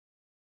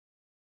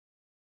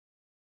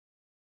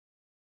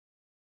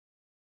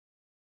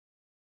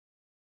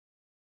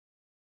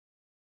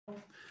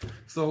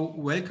So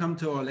welcome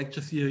to our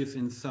lecture series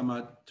in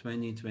summer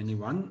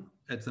 2021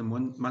 at the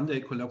Monday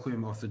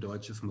Colloquium of the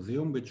Deutsches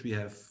Museum, which we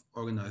have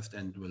organized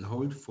and will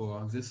hold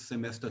for this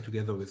semester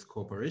together with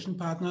cooperation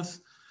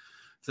partners.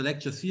 The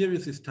lecture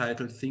series is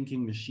titled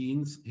Thinking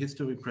Machines,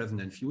 History, Present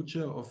and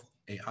Future of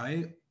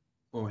AI,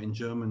 or in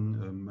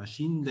German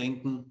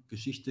Maschinendenken,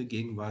 Geschichte,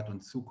 Gegenwart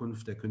und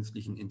Zukunft der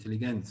künstlichen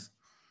Intelligenz.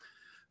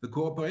 The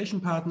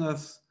cooperation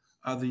partners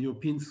are the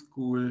European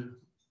School,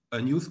 a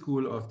new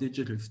school of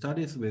digital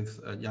studies with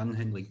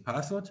Jan-Henrik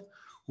Pasot,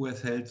 who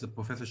has held the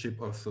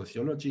professorship of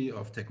sociology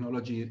of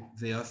technology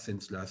there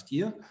since last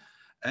year,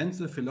 and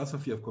the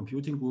philosophy of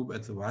computing group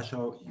at the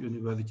Warsaw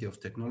University of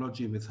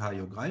Technology with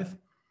Hajo Greif,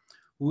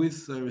 who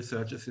is a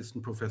research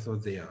assistant professor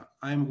there.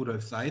 I'm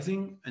Rudolf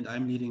Seising, and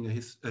I'm leading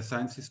a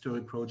science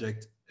history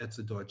project at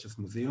the Deutsches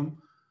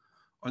Museum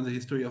on the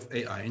history of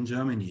AI in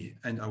Germany.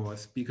 And our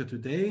speaker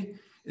today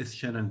is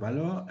Shannon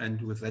Vallor,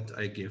 and with that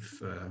I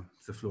give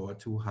the floor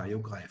to Hajo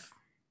Greif.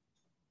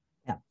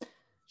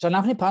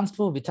 Szanowni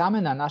Państwo,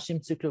 witamy na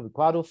naszym cyklu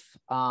wykładów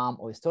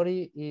o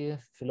historii i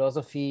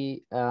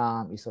filozofii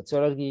i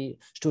socjologii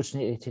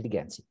sztucznej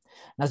inteligencji.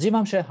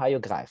 Nazywam się Hajo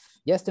Greif.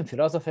 Jestem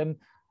filozofem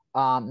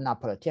na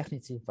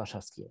Politechnice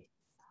Warszawskiej.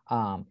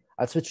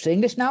 I'll switch to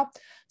English now.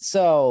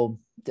 So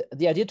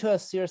the idea to a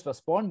series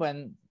was born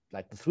when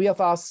like the three of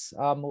us,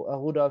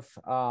 Rudolf,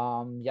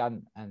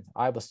 Jan, and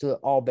I were still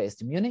all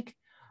based in Munich.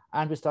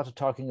 And we started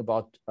talking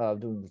about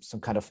doing some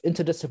kind of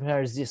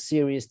interdisciplinary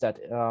series that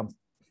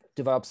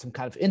develops some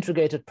kind of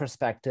integrated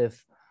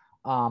perspective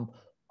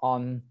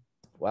on,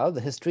 well,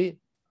 the history,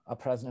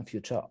 present and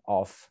future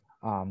of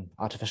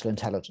artificial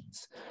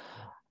intelligence.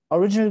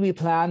 Originally, we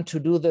planned to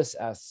do this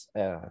as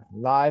a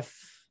live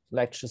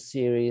lecture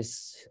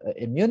series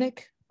in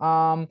Munich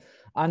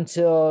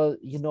until,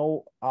 you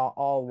know,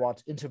 all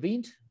what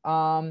intervened.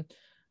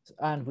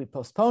 And we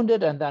postponed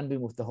it, and then we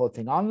moved the whole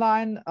thing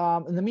online.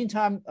 In the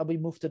meantime, we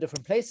moved to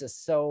different places.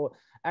 So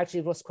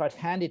actually, it was quite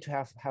handy to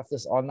have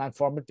this online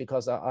format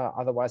because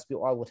otherwise we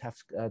all would have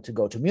to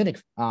go to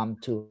Munich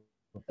to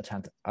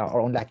attend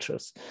our own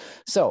lectures.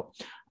 So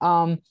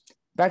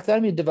back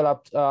then, we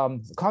developed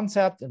the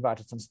concept,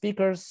 invited some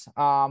speakers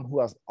who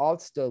are all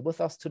still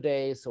with us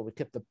today. So we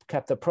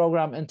kept the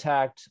program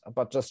intact,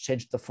 but just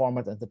changed the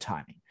format and the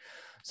timing.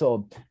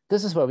 So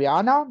this is where we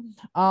are now.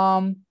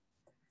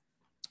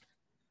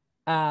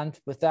 And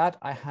with that,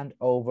 I hand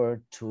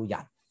over to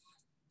Jan.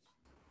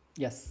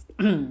 Yes,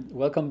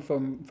 welcome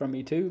from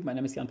me too. My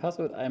name is Jan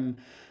Pasot. I'm,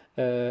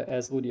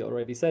 as Rudi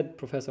already said,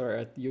 professor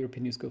at the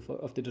European School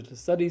of Digital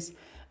Studies.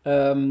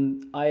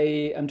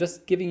 I am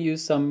just giving you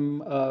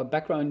some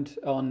background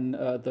on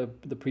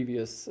the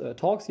previous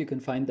talks. You can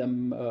find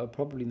them,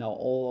 probably now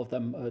all of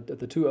them,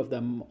 the two of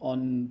them,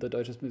 on the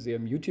Deutsches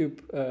Museum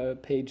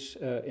YouTube page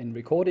in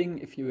recording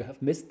if you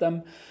have missed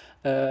them.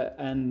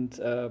 And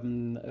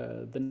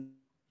the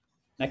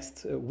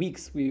next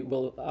weeks, we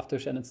will, after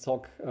Shannon's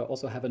talk,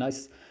 also have a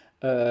nice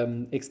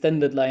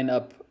extended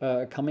lineup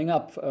coming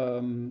up.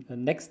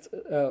 Next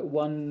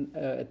one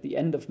at the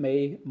end of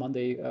May,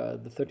 Monday,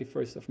 the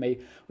 31st of May,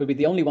 will be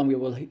the only one we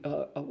will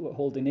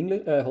hold in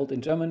English, hold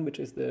in German, which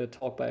is the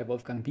talk by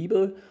Wolfgang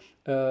Biebel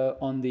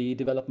on the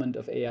development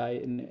of AI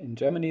in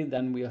Germany.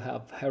 Then we'll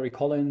have Harry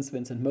Collins,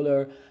 Vincent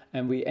Müller,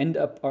 and we end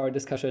up our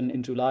discussion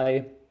in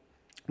July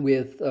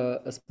with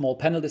a small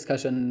panel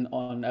discussion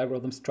on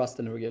algorithms, trust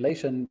and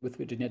regulation with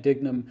Virginia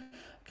Dignam,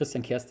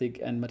 Christian Kerstig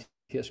and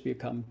Matthias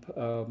Spielkamp.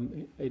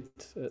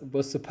 It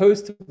was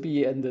supposed to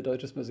be in the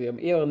Deutsches Museum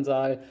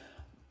Ehrensaal.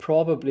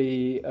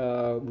 Probably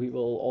we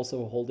will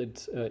also hold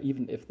it,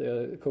 even if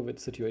the COVID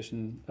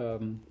situation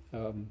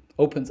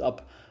opens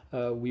up,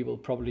 we will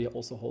probably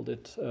also hold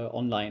it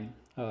online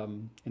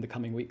in the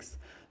coming weeks.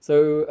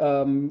 So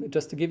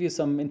just to give you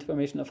some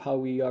information of how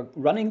we are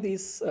running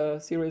these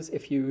series,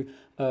 if you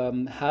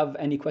have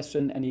any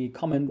question, any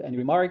comment, any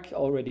remark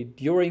already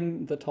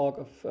during the talk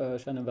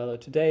of Shannon Vallor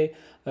today,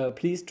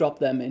 please drop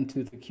them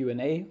into the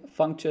Q&A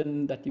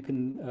function that you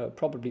can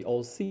probably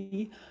all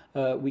see.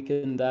 We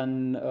can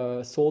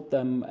then sort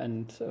them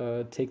and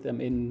take them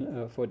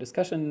in for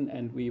discussion,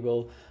 and we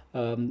will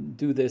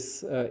do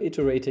this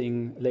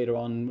iterating later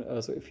on.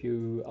 So if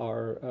you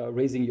are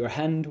raising your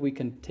hand, we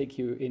can take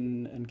you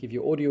in and give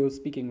you audio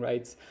speaking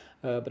rights.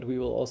 But we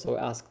will also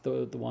ask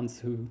the ones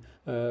who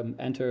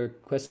enter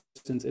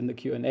questions in the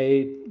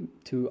Q&A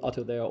to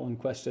utter their own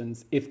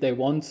questions if they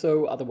want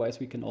so. Otherwise,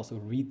 we can also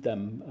read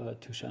them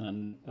to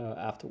Shannon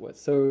afterwards.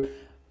 So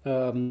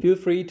feel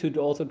free to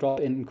also drop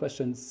in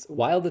questions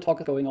while the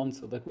talk is going on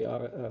so that we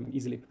are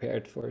easily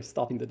prepared for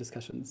starting the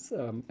discussions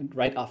and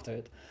right after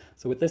it.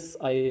 So with this,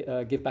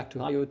 I give back to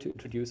Hajo to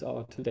introduce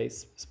our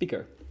today's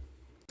speaker.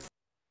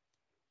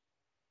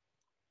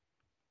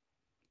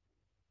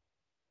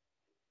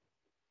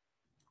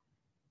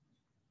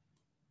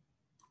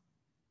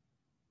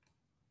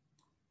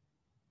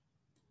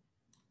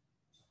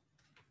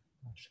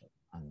 I should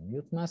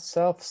unmute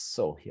myself.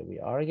 So here we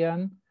are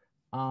again.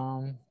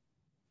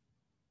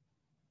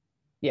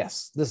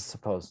 Yes, this is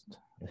supposed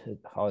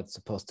how it's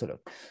supposed to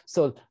look.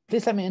 So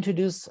please let me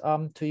introduce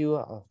to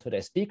you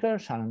today's speaker,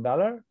 Shannon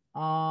Vallor.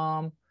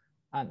 And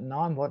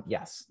now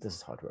yes, this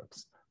is how it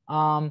works.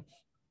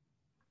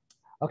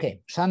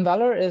 Okay, Shannon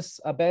Vallor is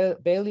a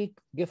Bailey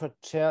Gifford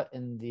Chair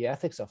in the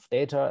Ethics of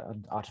Data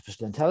and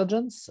Artificial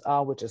Intelligence,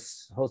 which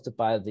is hosted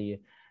by the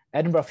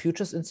Edinburgh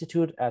Futures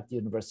Institute at the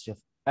University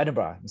of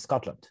Edinburgh in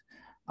Scotland.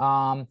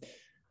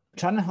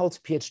 Shannon holds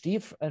a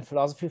PhD in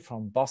philosophy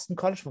from Boston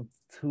College from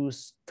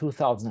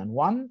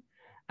 2001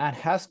 and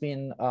has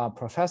been a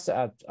professor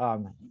at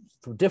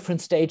through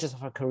different stages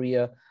of her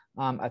career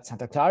at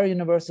Santa Clara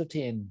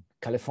University in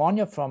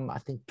California from, I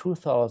think,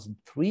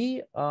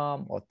 2003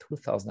 or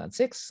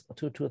 2006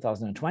 to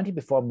 2020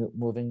 before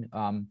moving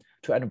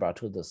to Edinburgh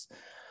to this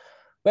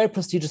very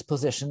prestigious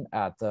position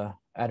at the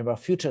Edinburgh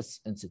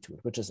Futures Institute,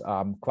 which is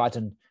quite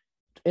an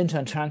inter-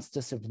 and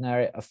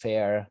transdisciplinary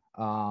affair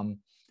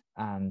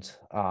and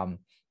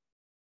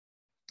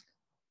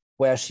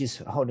where she's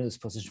holding this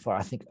position for,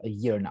 I think, a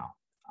year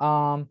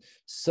now.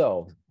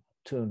 So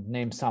to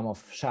name some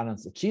of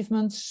Shannon's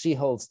achievements, she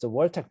holds the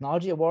World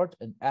Technology Award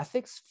in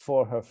Ethics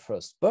for her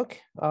first book.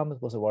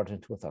 It was awarded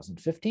in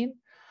 2015.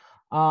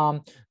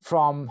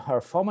 From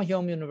her former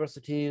home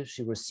university,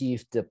 she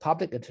received the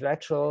Public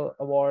Intellectual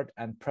Award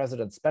and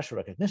President's Special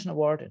Recognition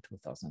Award in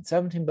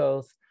 2017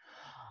 both.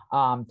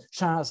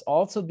 Shannon has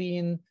also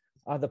been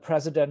the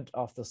president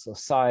of the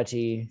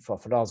Society for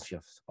Philosophy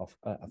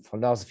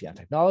Philosophy and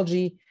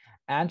Technology,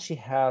 and she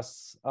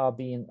has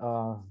been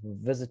a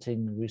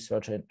visiting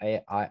researcher in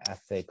AI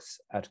ethics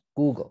at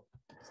Google.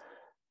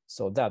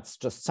 So that's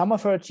just some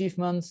of her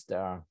achievements. There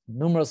are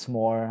numerous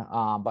more,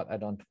 but I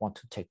don't want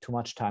to take too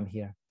much time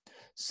here.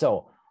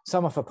 So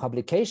some of her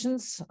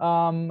publications,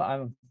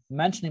 I'm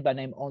mentioning by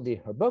name only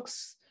her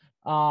books.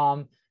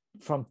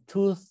 From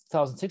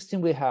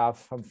 2016, we have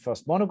from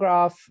first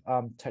monograph,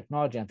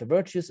 Technology and the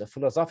Virtues, a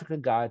philosophical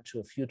guide to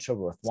a future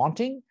worth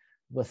wanting,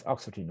 with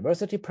Oxford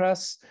University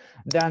Press.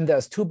 Then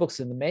there's two books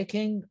in the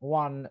making.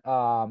 One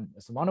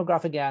is a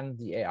monograph again,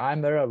 The AI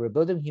Mirror,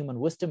 Rebuilding Human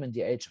Wisdom in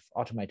the Age of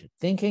Automated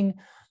Thinking.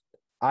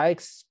 I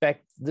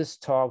expect this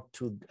talk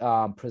to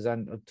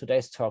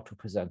today's talk to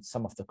present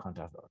some of the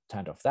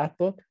content of that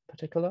book in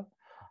particular.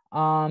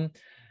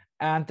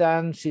 And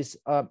then she's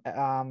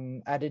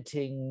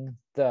editing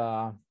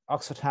the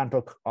Oxford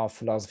Handbook of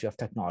Philosophy of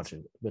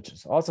Technology, which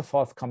is also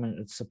forthcoming.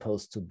 It's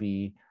supposed to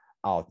be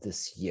out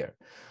this year.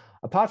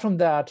 Apart from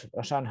that,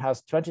 Shannon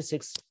has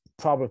 26,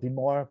 probably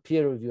more,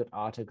 peer-reviewed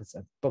articles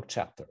and book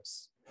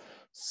chapters.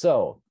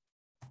 So,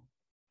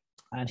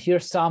 and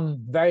here's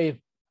some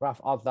very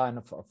rough outline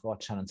of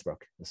what Shannon's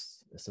work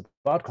is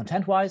about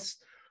content-wise.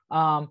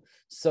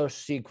 So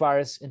she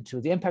inquires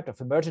into the impact of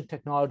emerging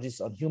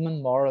technologies on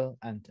human, moral,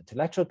 and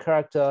intellectual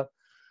character,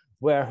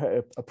 where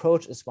her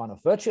approach is one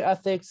of virtue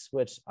ethics,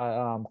 which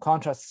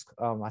contrasts,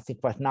 I think,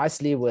 quite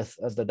nicely with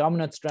the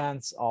dominant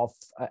strands of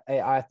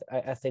AI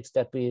ethics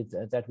that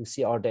we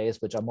see our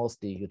days, which are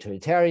mostly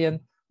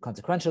utilitarian,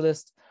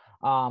 consequentialist.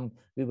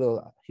 We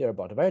will hear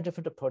about a very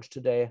different approach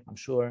today, I'm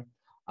sure.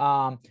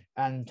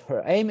 And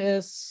her aim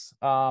is,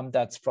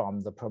 that's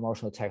from the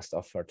promotional text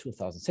of her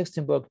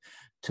 2016 book,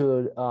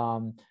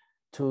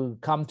 to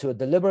come to a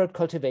deliberate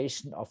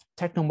cultivation of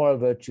technomoral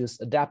virtues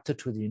adapted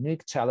to the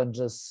unique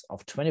challenges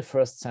of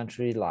 21st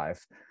century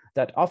life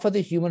that offer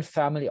the human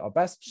family our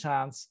best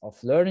chance of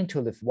learning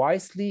to live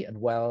wisely and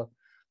well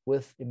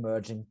with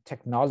emerging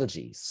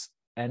technologies,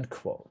 end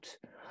quote.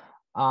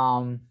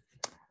 And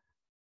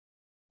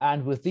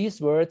with these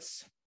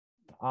words,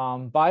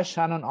 by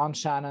Shannon, on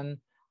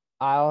Shannon,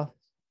 I'll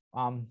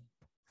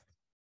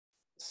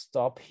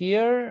stop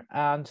here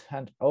and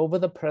hand over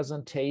the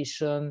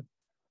presentation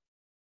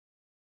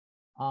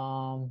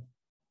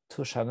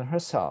to Shannon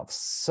herself.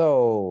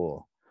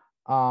 So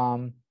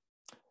the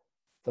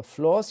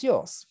floor is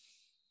yours.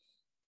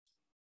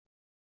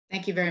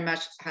 Thank you very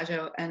much,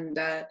 Hajo. And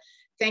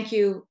thank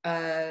you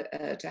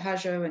to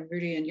Hajo and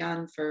Rudy and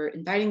Jan for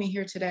inviting me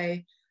here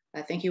today.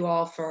 Thank you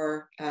all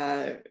for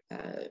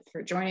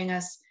joining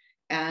us.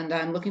 And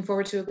I'm looking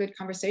forward to a good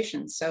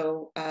conversation.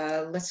 So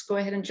let's go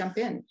ahead and jump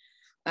in.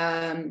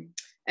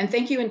 And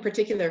thank you in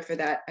particular for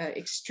that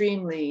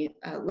extremely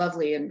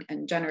lovely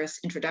and generous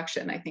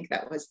introduction. I think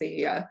that was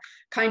the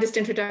kindest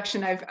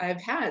introduction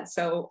I've had.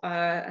 So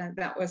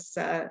that was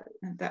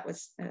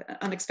an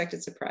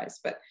unexpected surprise,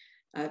 but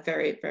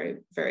very, very,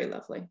 very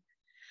lovely.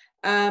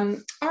 All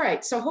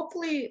right, so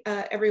hopefully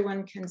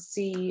everyone can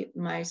see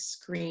my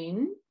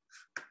screen.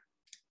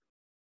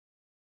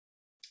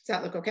 Does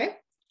that look okay?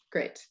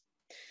 Great.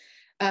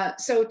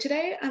 So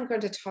today I'm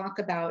going to talk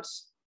about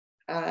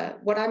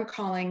what I'm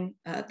calling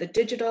the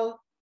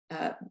digital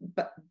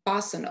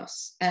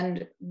Basanos.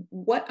 And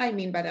what I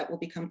mean by that will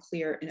become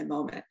clear in a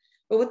moment.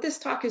 But what this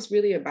talk is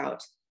really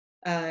about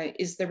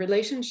is the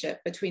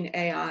relationship between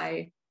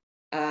AI,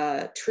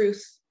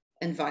 truth,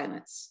 and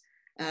violence.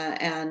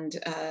 And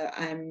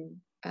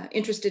I'm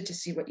interested to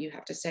see what you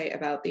have to say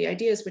about the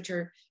ideas which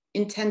are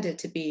intended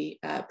to be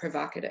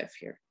provocative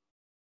here.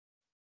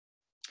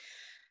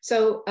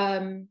 So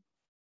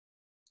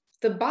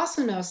The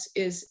Basanos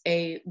is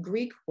a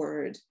Greek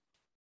word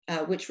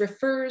which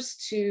refers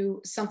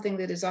to something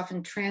that is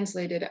often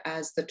translated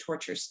as the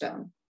torture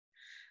stone.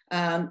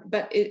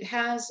 But it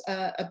has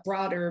a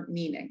broader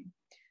meaning.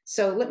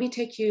 So let me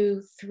take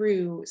you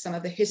through some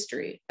of the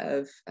history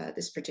of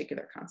this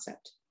particular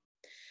concept.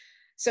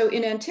 So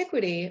in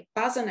antiquity,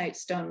 basanite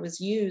stone was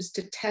used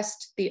to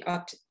test the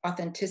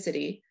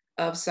authenticity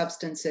of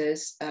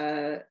substances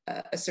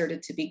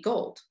asserted to be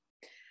gold.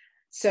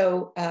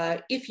 So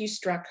if you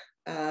struck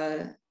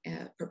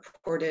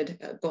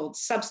purported gold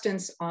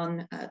substance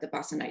on the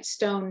basanite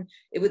stone,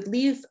 it would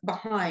leave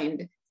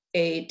behind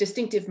a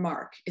distinctive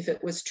mark if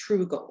it was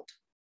true gold.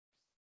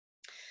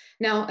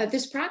 Now,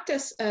 this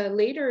practice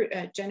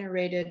later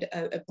generated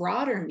a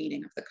broader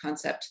meaning of the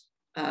concept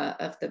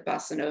of the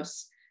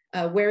Basanos,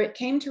 where it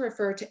came to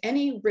refer to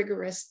any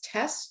rigorous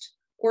test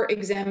or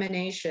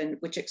examination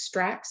which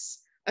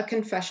extracts a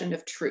confession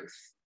of truth,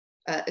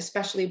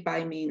 especially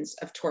by means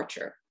of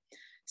torture.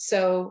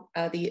 So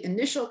the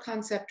initial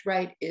concept,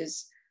 right,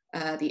 is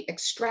the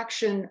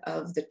extraction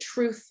of the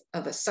truth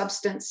of a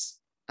substance,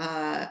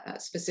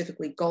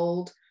 specifically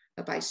gold,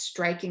 by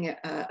striking it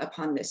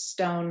upon this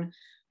stone.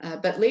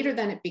 But later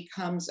then it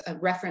becomes a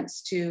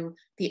reference to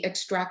the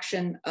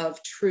extraction of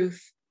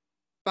truth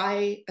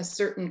by a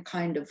certain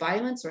kind of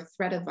violence or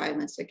threat of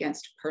violence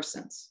against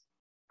persons.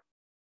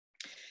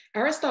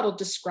 Aristotle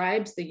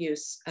describes the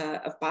use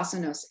of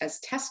basanos as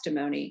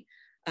testimony,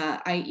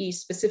 i.e.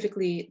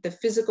 specifically the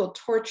physical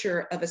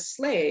torture of a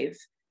slave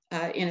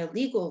in a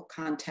legal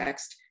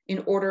context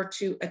in order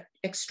to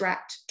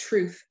extract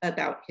truth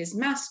about his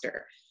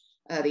master.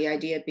 The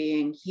idea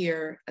being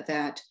here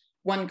that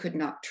one could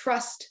not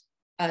trust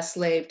a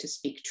slave to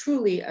speak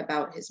truly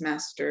about his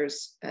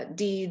master's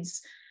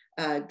deeds,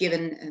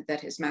 given that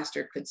his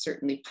master could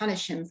certainly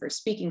punish him for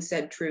speaking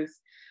said truth.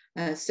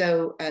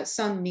 So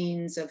some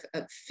means of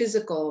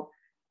physical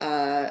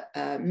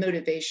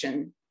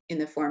motivation in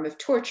the form of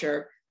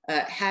torture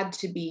had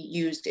to be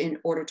used in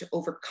order to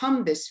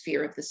overcome this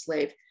fear of the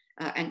slave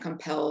and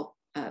compel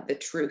the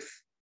truth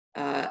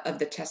of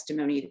the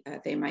testimony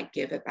they might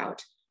give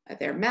about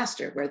their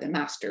master, where the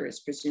master is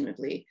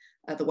presumably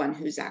the one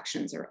whose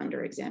actions are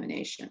under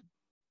examination.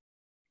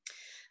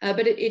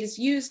 But it is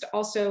used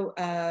also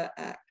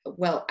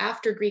well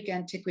after Greek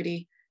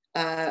antiquity.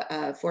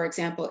 For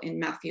example, in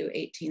Matthew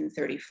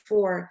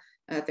 18:34,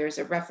 there's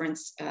a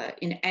reference,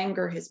 in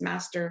anger, his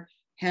master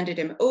handed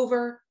him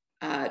over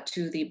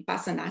to the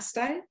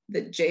basanastai,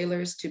 the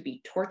jailers, to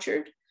be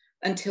tortured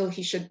until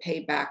he should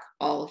pay back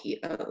all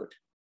he owed.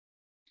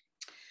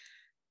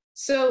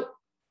 So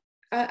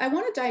I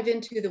want to dive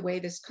into the way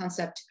this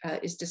concept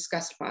is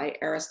discussed by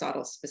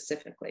Aristotle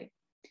specifically.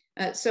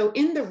 So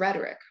in the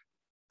Rhetoric,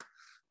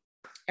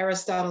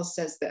 Aristotle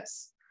says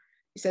this.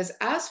 He says,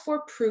 as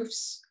for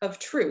proofs of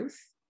truth,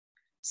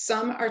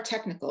 some are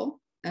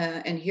technical,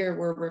 and here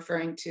we're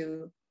referring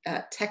to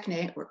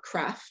techne or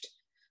craft,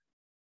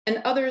 and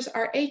others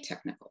are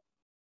atechnical.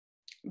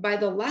 By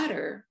the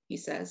latter, he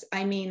says,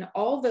 I mean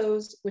all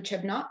those which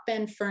have not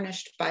been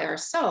furnished by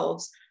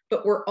ourselves,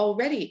 but were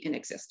already in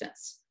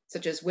existence,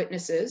 such as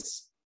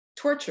witnesses,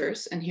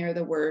 tortures, and here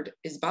the word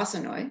is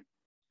basanoi,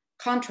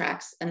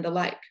 contracts, and the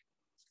like.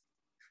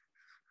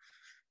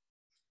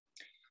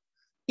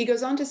 He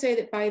goes on to say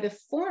that by the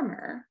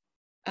former,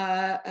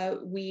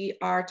 we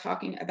are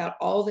talking about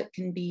all that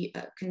can be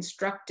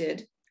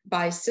constructed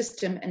by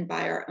system and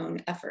by our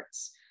own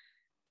efforts.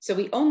 So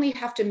we only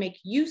have to make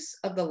use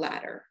of the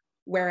latter,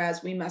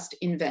 whereas we must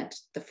invent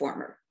the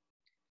former.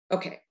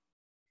 Okay,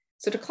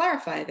 so to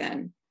clarify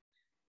then,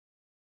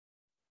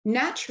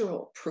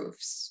 natural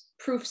proofs,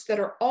 proofs that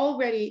are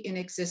already in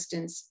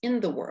existence in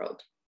the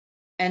world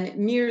and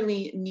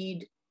merely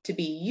need to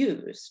be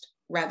used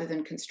rather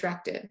than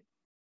constructed,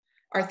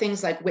 are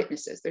things like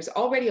witnesses. There's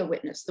already a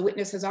witness. The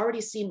witness has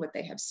already seen what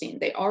they have seen.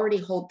 They already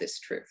hold this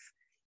truth.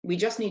 We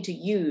just need to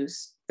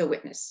use the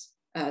witness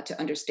to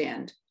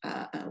understand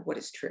what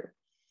is true.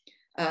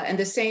 And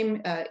the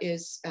same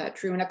is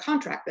true in a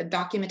contract. The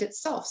document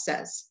itself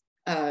says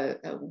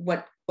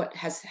what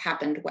has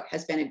happened, what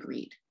has been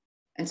agreed.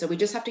 And so we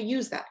just have to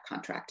use that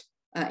contract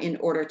in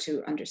order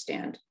to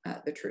understand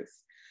the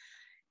truth.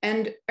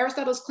 And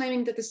Aristotle is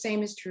claiming that the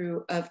same is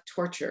true of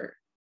torture,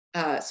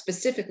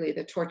 specifically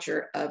the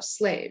torture of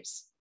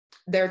slaves.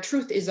 Their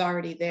truth is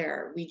already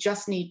there. We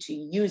just need to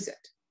use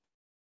it.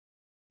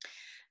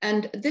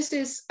 And this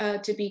is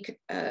to be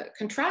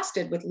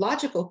contrasted with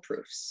logical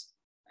proofs,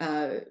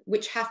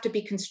 which have to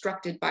be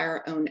constructed by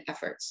our own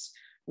efforts,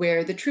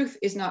 where the truth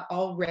is not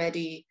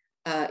already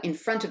in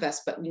front of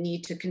us, but we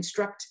need to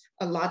construct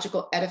a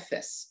logical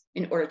edifice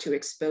in order to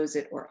expose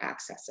it or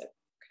access it.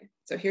 Okay.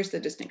 So here's the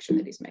distinction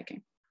that he's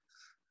making.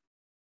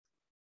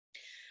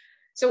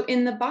 So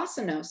in the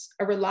Basanos,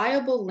 a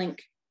reliable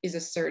link is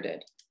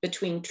asserted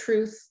between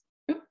truth,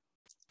 in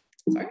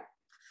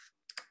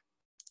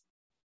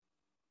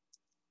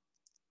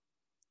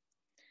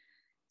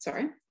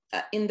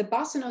the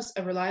Basanos,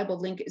 a reliable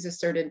link is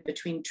asserted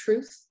between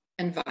truth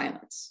and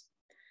violence.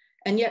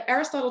 And yet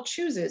Aristotle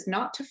chooses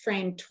not to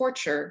frame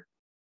torture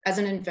as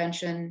an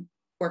invention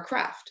or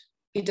craft.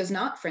 He does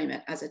not frame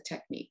it as a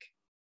technique.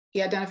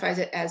 He identifies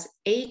it as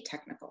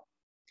a-technical.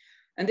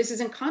 And this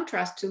is in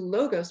contrast to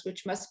logos,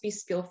 which must be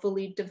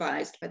skillfully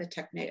devised by the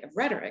techne of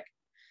rhetoric.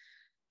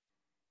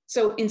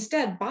 So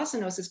instead,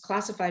 Basanos is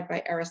classified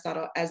by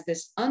Aristotle as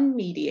this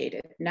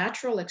unmediated,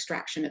 natural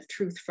extraction of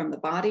truth from the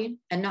body,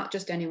 and not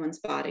just anyone's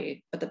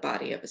body, but the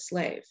body of a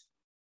slave.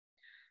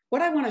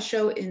 What I want to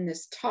show in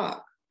this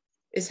talk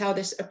is how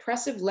this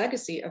oppressive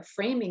legacy of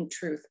framing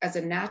truth as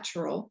a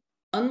natural,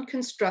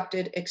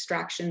 unconstructed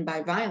extraction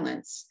by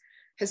violence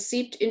has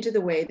seeped into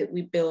the way that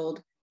we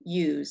build,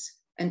 use,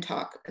 and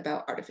talk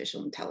about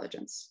artificial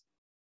intelligence.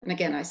 And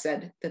again, I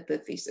said that the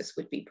thesis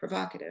would be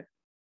provocative.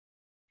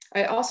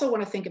 I also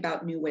want to think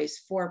about new ways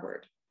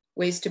forward,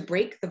 ways to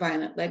break the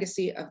violent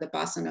legacy of the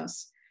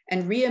Basanos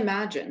and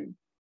reimagine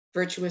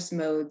virtuous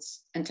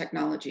modes and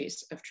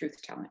technologies of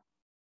truth-telling.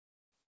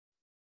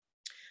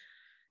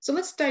 So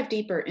let's dive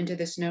deeper into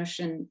this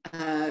notion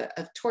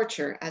of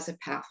torture as a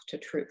path to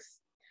truth.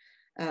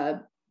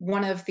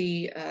 One of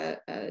the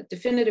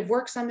definitive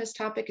works on this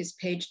topic is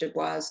Paige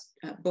Dubois'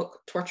 book,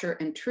 Torture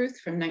and Truth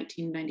from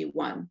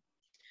 1991.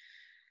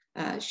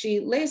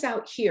 She lays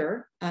out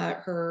here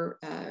her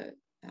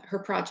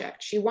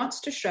project. She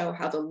wants to show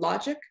how the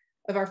logic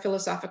of our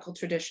philosophical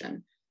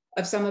tradition,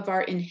 of some of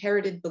our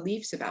inherited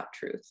beliefs about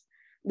truth,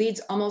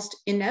 leads almost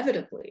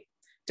inevitably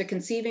to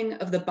conceiving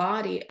of the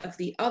body of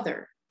the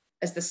other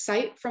as the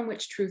site from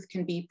which truth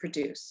can be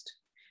produced,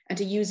 and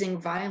to using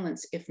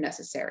violence if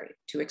necessary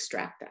to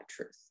extract that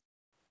truth.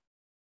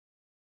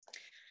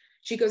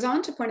 She goes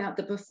on to point out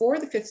that before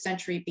the 5th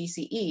century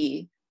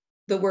BCE,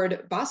 the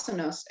word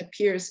Basanos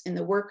appears in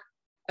the work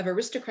of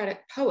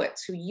aristocratic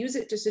poets who use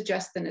it to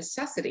suggest the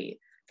necessity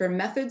for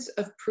methods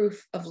of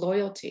proof of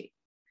loyalty.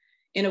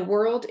 In a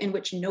world in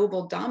which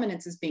noble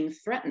dominance is being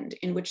threatened,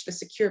 in which the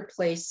secure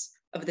place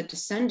of the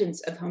descendants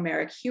of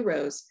Homeric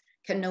heroes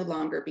can no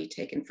longer be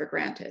taken for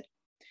granted.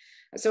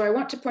 So I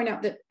want to point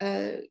out that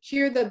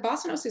here the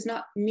Basanos is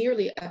not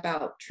merely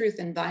about truth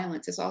and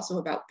violence, it's also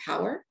about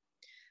power,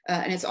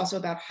 and it's also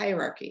about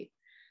hierarchy.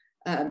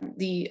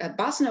 The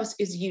Basanos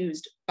is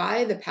used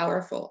by the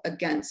powerful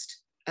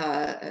against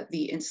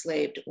the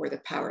enslaved or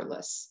the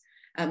powerless.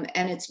 And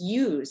it's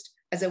used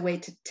as a way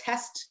to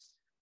test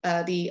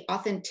the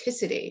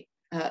authenticity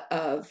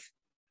of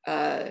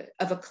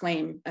a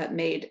claim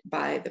made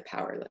by the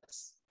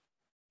powerless.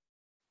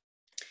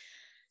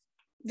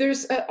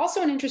 There's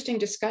also an interesting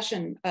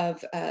discussion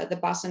of the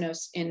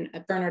Basanos in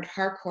Bernard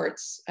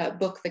Harcourt's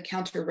book, The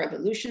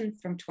Counter-Revolution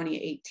from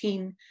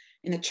 2018,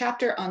 in the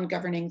chapter on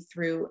governing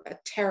through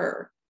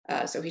terror.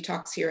 So he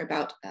talks here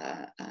about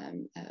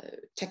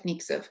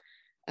techniques of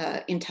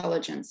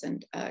intelligence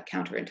and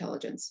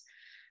counterintelligence.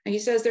 And he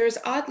says there is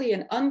oddly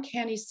an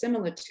uncanny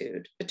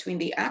similitude between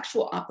the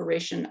actual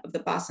operation of the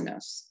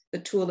Basanos, the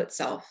tool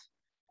itself,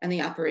 and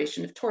the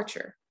operation of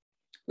torture.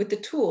 With the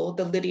tool,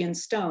 the Lydian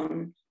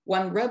stone,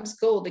 one rubs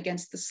gold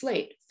against the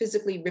slate,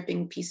 physically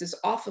ripping pieces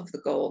off of the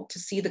gold to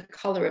see the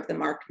color of the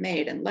mark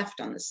made and left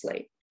on the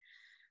slate.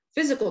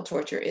 Physical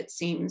torture, it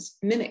seems,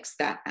 mimics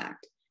that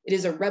act. It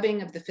is a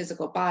rubbing of the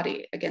physical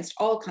body against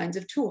all kinds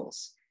of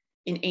tools.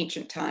 In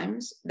ancient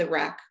times, the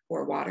rack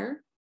or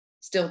water.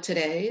 Still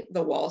today,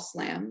 the wall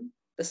slam,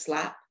 the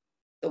slap,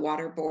 the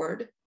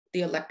waterboard,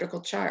 the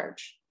electrical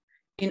charge,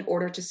 in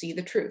order to see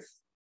the truth.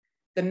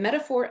 The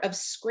metaphor of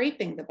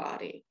scraping the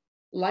body,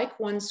 like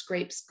one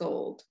scrapes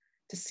gold,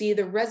 to see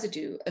the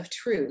residue of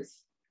truth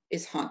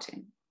is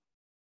haunting.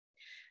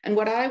 And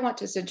what I want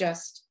to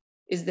suggest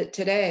is that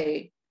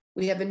today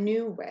we have a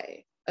new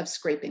way of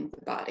scraping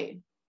the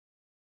body.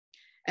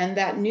 And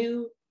that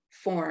new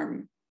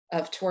form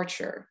of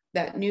torture,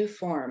 that new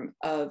form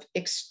of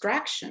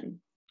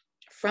extraction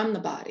from the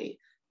body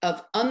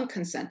of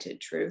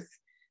unconsented truth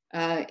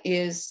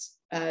is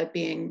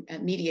being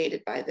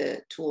mediated by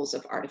the tools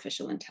of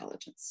artificial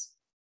intelligence.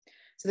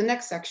 So the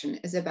next section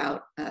is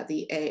about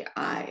the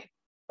AI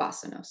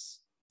Basanos.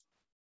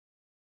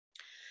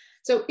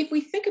 So if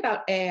we think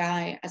about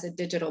AI as a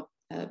digital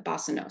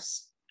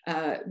Basanos,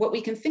 what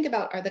we can think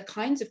about are the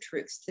kinds of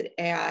truths that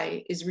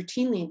AI is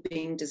routinely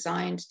being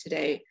designed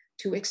today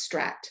to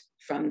extract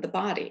from the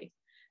body,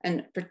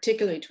 and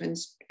particularly to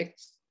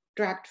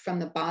extract from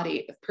the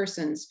body of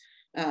persons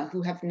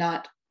who have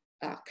not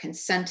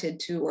consented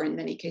to, or in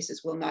many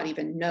cases will not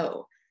even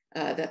know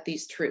that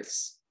these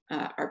truths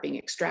are being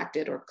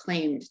extracted or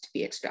claimed to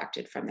be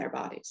extracted from their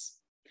bodies.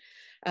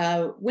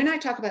 When I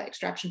talk about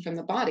extraction from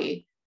the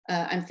body,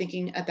 I'm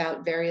thinking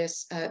about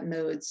various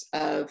modes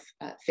of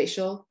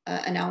facial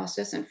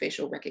analysis and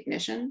facial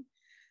recognition,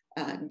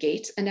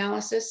 gait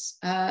analysis,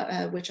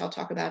 which I'll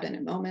talk about in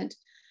a moment,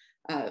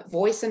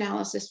 voice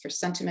analysis for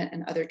sentiment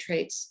and other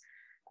traits.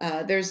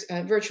 There's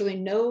virtually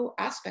no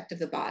aspect of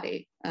the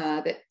body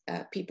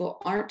that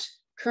people aren't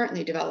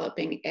currently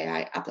developing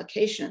AI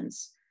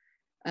applications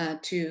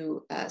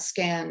to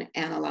scan,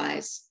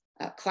 analyze,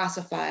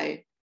 classify,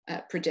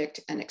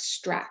 predict, and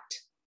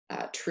extract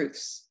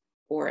truths,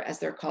 or as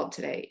they're called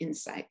today,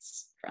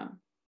 insights from.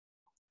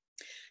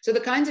 So the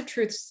kinds of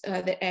truths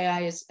that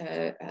AI is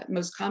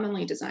most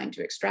commonly designed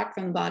to extract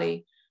from the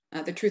body,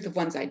 the truth of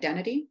one's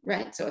identity,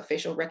 right? So a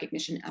facial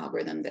recognition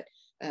algorithm that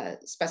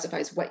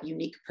specifies what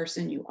unique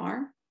person you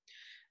are,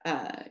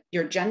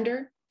 your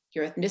gender,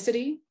 your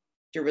ethnicity,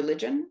 your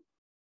religion.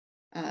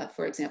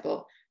 For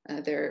example,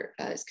 there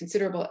is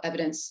considerable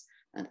evidence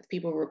that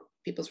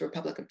People's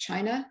Republic of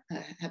China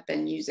have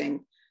been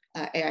using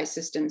AI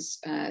systems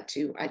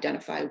to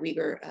identify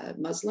Uyghur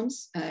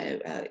Muslims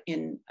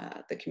in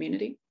the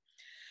community.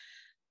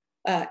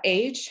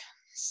 Age,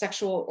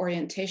 sexual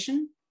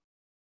orientation,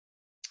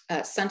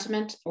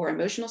 sentiment or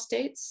emotional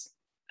states,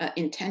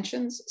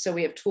 intentions. So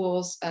we have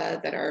tools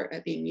that are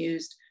being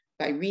used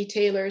by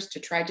retailers to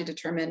try to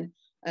determine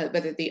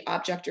whether the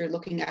object you're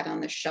looking at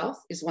on the shelf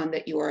is one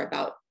that you are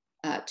about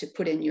to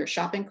put in your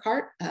shopping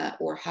cart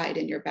or hide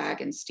in your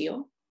bag and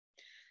steal.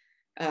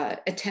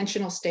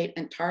 Attentional state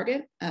and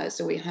target.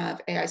 So we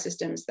have AI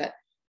systems that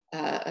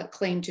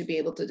claim to be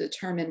able to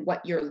determine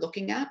what you're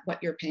looking at,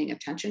 what you're paying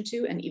attention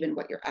to, and even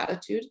what your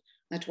attitude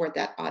toward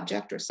that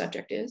object or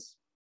subject is.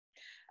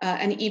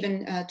 And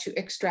even to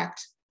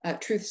extract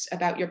truths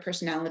about your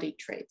personality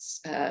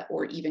traits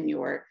or even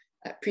your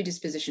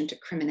predisposition to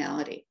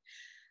criminality.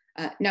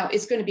 Now,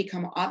 it's going to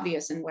become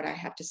obvious in what I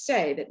have to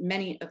say that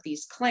many of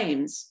these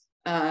claims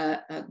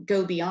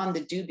go beyond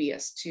the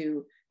dubious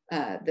to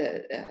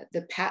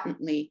the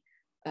patently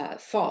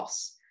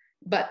false.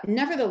 But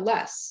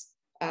nevertheless,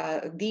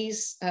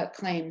 these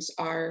claims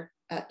are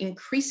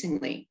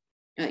increasingly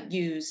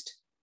used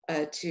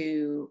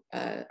to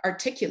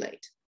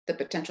articulate the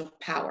potential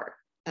power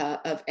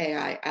of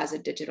AI as a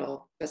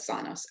digital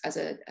Basanos, as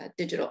a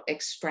digital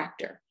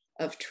extractor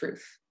of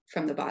truth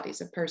from the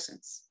bodies of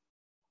persons.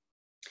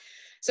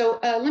 So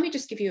let me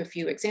just give you a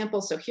few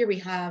examples. So here we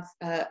have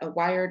a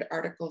Wired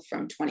article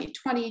from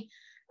 2020,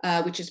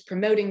 which is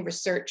promoting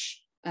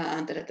research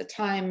that at the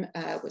time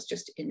was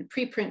just in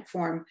preprint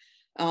form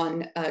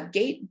on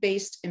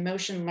gait-based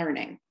emotion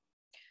learning.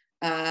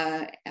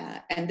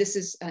 And this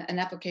is an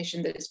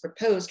application that is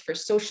proposed for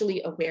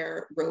socially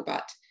aware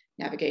robot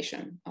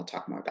navigation. I'll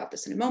talk more about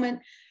this in a moment,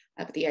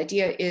 but the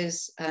idea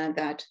is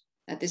that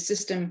this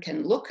system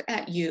can look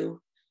at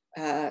you,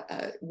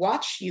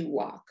 watch you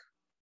walk,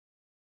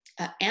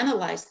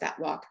 analyze that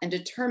walk, and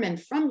determine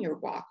from your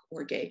walk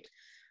or gait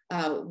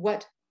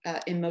what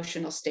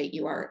emotional state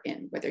you are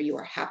in, whether you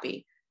are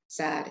happy,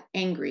 sad,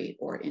 angry,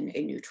 or in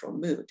a neutral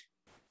mood.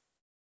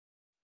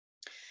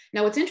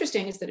 Now, what's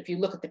interesting is that if you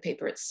look at the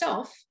paper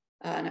itself,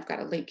 and I've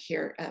got a link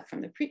here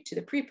from to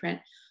the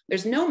preprint,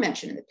 there's no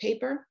mention in the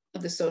paper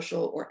of the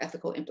social or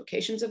ethical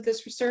implications of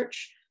this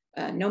research,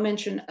 no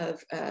mention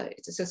of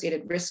its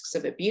associated risks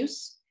of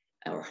abuse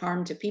or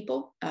harm to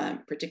people,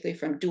 particularly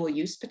from dual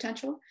use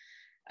potential.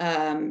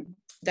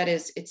 That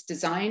is, it's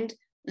designed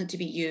to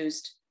be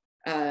used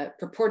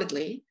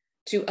purportedly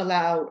to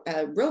allow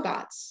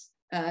robots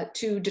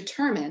to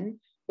determine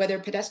whether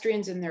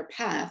pedestrians in their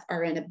path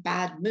are in a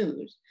bad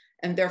mood,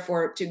 and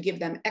therefore to give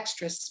them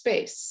extra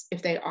space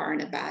if they are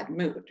in a bad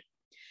mood.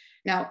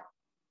 Now,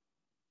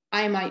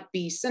 I might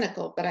be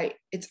cynical, but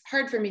it's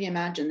hard for me to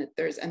imagine that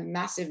there's a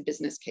massive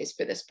business case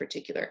for this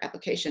particular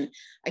application.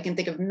 I can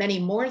think of many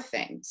more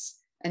things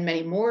and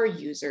many more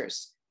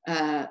users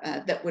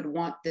that would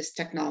want this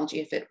technology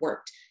if it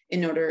worked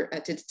in order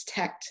to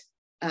detect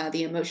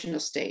the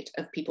emotional state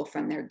of people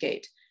from their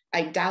gait.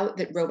 I doubt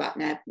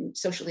that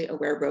socially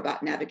aware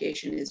robot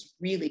navigation is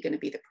really going to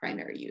be the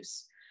primary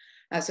use.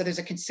 So there's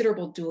a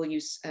considerable dual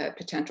use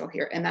potential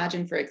here.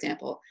 Imagine, for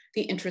example,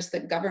 the interest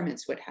that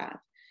governments would have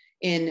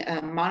in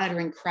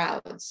monitoring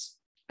crowds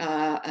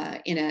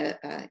in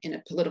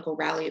a political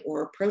rally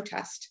or a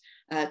protest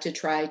to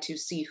try to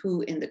see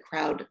who in the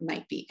crowd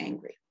might be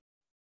angry.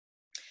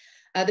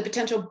 The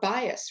potential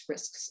bias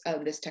risks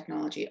of this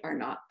technology are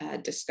not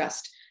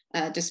discussed,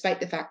 despite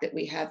the fact that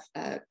we have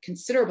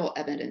considerable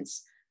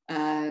evidence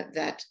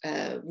that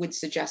would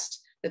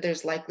suggest that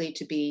there's likely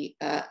to be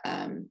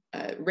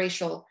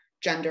racial,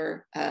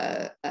 gender,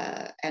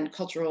 and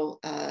cultural,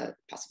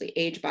 possibly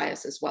age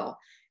bias as well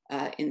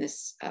in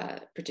this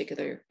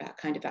particular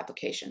kind of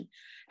application.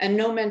 And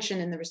no mention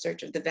in the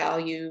research of the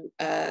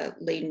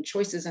value-laden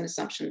choices and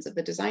assumptions of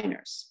the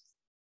designers.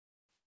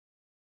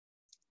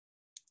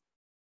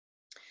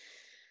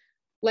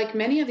 Like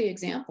many of the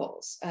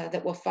examples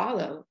that will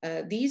follow,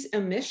 these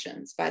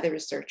omissions by the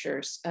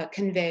researchers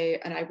convey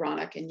an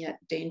ironic and yet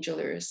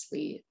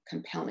dangerously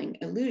compelling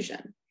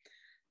illusion.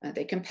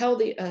 They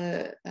convey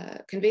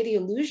the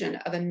illusion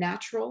of a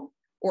natural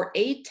or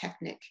aid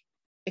technique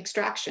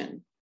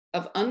extraction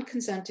of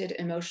unconsented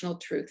emotional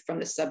truth from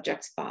the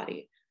subject's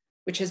body,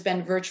 which has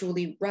been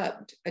virtually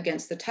rubbed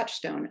against the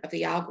touchstone of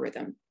the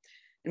algorithm.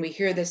 And we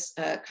hear this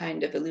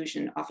kind of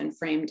illusion often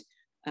framed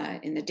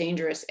in the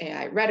dangerous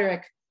AI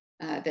rhetoric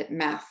that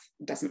math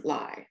doesn't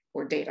lie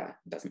or data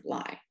doesn't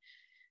lie.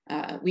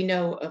 We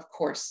know, of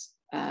course,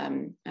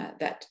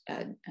 that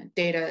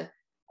data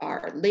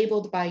are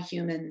labeled by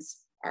humans,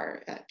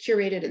 are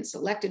curated and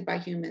selected by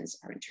humans,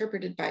 are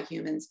interpreted by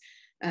humans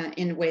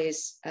in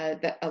ways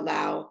that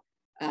allow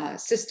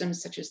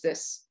systems such as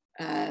this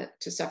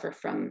to suffer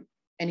from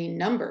any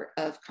number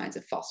of kinds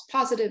of false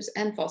positives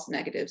and false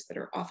negatives that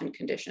are often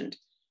conditioned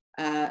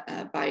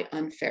by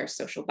unfair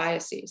social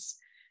biases.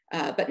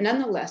 But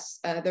nonetheless,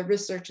 the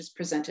research is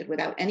presented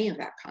without any of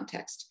that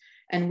context.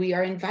 And we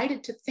are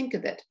invited to think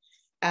of it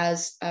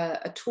as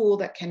a tool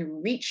that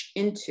can reach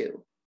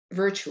into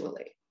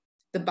virtually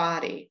the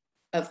body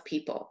of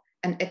people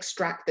and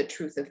extract the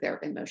truth of their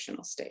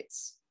emotional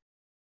states.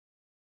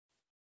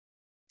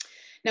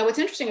 Now, what's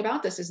interesting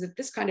about this is that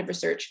this kind of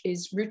research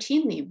is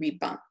routinely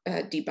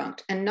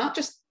debunked, and not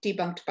just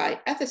debunked by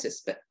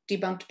ethicists, but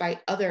debunked by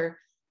other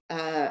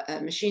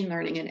machine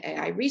learning and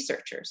AI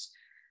researchers.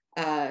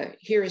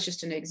 Here is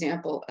just an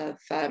example of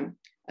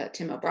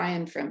Tim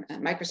O'Brien from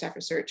Microsoft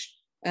Research,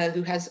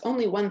 who has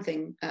only one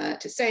thing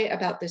to say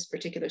about this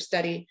particular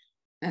study.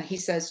 He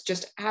says,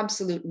 just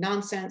absolute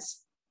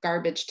nonsense,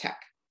 garbage tech.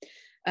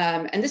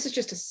 And this is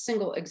just a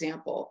single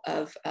example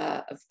of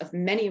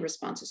many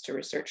responses to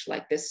research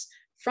like this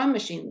from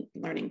machine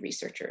learning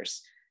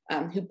researchers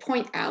who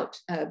point out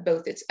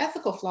both its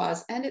ethical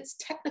flaws and its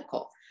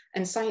technical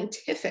and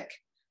scientific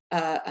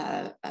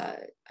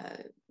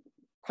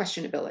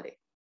questionability.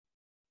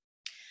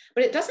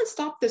 But it doesn't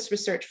stop this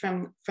research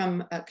from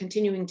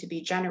continuing to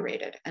be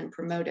generated and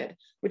promoted,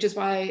 which is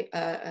why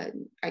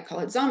I call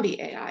it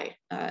zombie AI.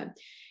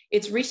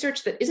 It's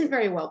research that isn't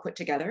very well put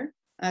together,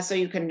 so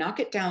you can knock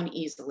it down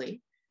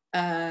easily.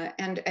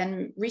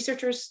 And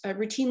researchers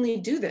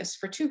routinely do this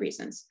for two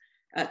reasons: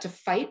 to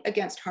fight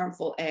against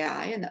harmful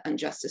AI and the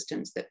unjust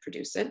systems that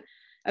produce it,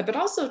 but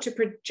also to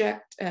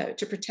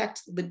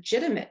protect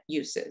legitimate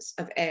uses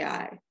of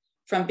AI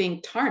from being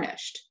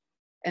tarnished,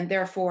 and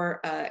therefore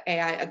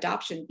AI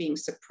adoption being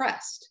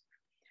suppressed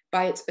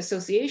by its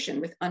association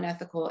with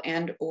unethical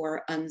and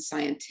or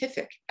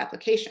unscientific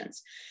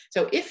applications.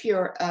 So if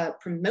you're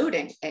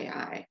promoting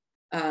AI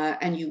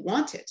and you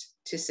want it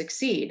to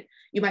succeed,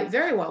 you might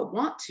very well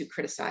want to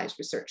criticize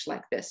research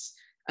like this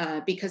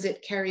because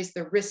it carries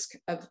the risk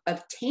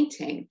of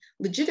tainting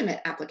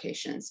legitimate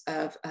applications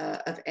of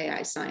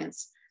AI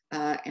science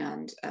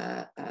and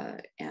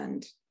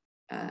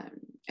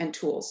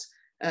tools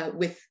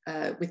with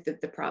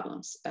the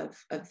problems of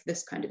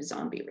this kind of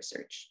zombie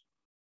research.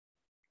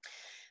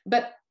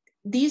 But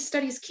these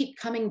studies keep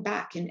coming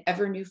back in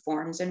ever new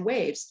forms and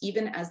waves,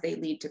 even as they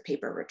lead to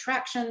paper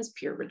retractions,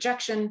 peer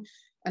rejection,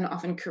 and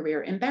often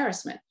career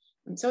embarrassment.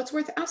 And so it's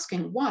worth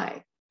asking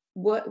why.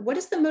 What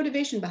is the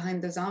motivation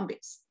behind the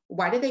zombies?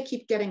 Why do they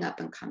keep getting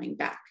up and coming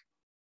back?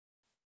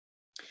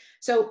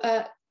 So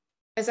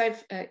as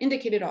I've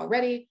indicated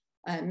already,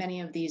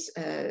 many of these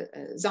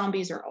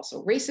zombies are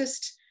also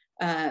racist.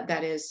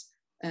 That is,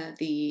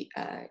 the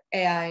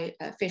AI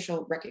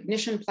facial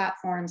recognition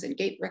platforms and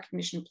gait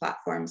recognition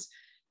platforms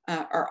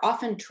are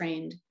often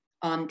trained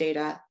on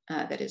data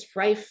that is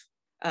rife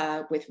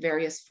with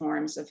various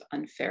forms of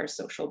unfair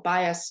social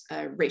bias,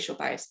 racial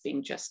bias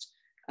being just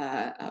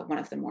one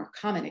of the more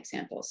common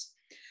examples.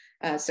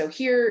 So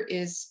here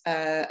is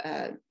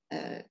an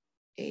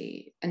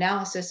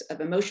analysis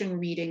of emotion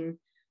reading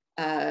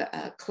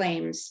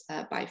claims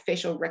by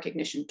facial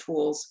recognition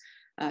tools.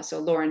 So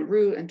Lauren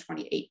Rue in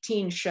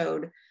 2018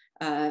 showed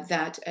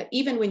that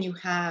even when you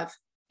have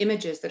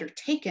images that are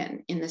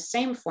taken in the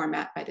same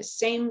format by the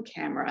same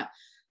camera,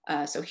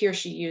 so here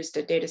she used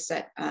a data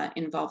set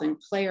involving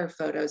player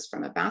photos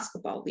from a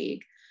basketball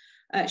league.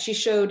 She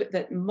showed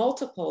that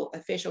multiple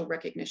facial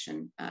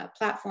recognition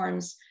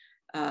platforms,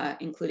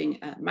 including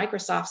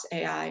Microsoft's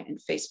AI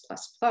and Face++,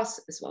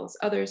 as well as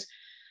others,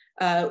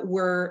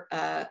 were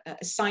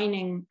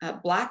assigning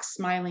Black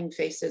smiling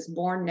faces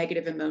more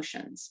negative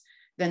emotions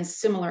than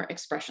similar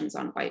expressions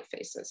on white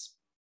faces.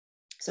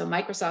 So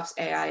Microsoft's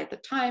AI at the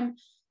time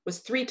was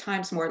 3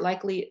 times more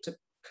likely to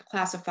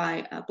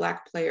classify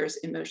Black players'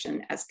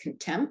 emotion as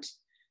contempt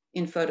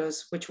in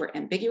photos which were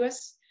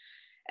ambiguous.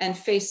 And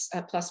Face++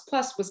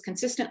 was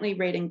consistently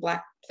rating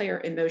Black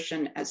player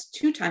emotion as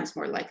 2 times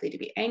more likely to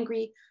be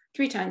angry,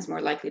 3 times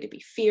more likely to be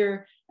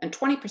fear, and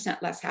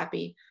 20% less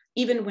happy,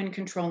 even when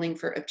controlling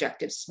for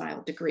objective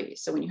smile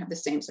degrees. So when you have the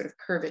same sort of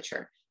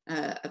curvature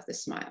of the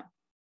smile.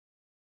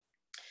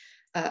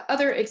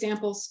 Other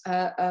examples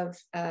of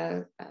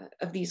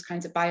these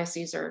kinds of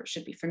biases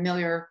should be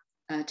familiar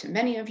to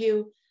many of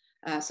you.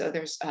 So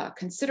there's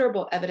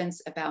considerable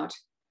evidence about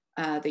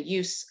the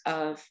use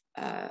of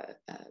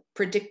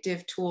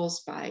predictive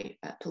tools by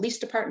police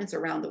departments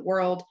around the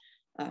world.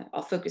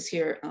 I'll focus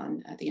here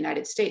on the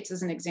United States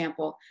as an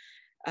example.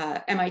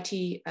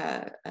 MIT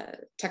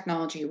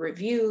Technology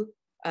Review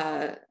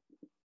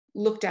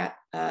looked at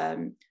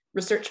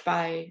research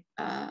by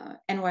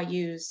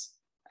NYU's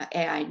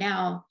AI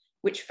Now,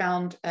 which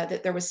found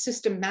that there was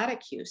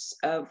systematic use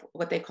of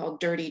what they call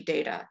dirty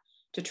data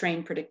to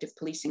train predictive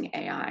policing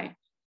AI.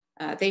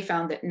 They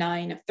found that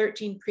 9 of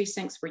 13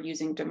 precincts were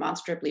using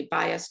demonstrably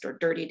biased or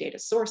dirty data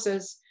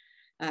sources.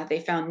 They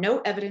found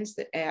no evidence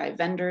that AI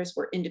vendors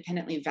were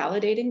independently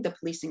validating the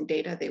policing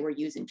data they were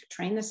using to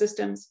train the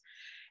systems.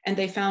 And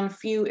they found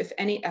few, if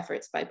any,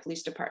 efforts by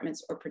police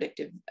departments or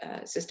predictive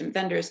system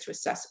vendors to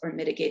assess or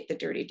mitigate the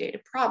dirty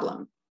data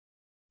problem.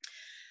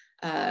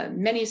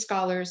 Many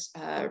scholars,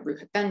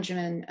 Ruha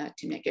Benjamin,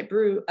 Timneke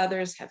Gebru,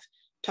 others have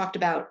talked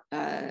about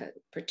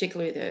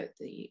particularly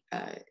the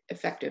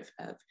effect of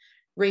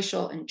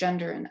racial and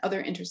gender and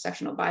other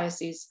intersectional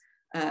biases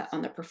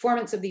on the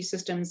performance of these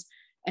systems.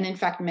 And in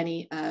fact,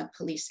 many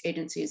police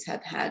agencies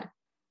have had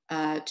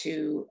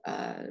to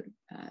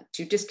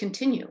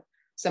discontinue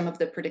some of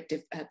the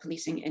predictive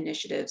policing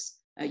initiatives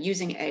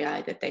using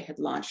AI that they had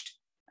launched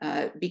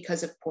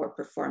because of poor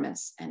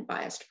performance and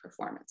biased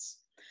performance.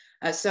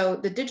 So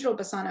the digital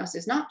Basanos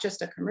is not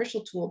just a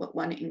commercial tool, but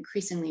one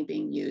increasingly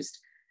being used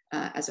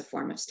as a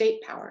form of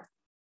state power.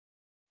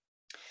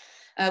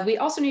 We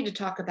also need to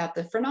talk about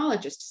the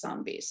phrenologist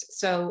zombies.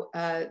 So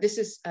this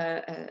is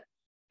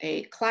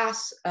a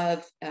class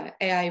of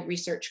AI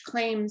research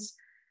claims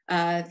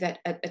that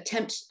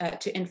attempt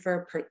to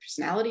infer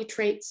personality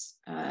traits,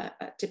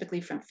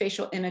 typically from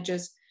facial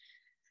images.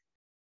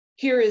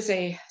 Here is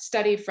a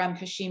study from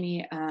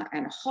Hashimi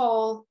and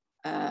Hall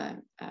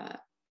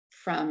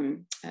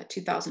from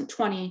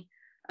 2020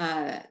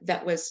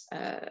 that was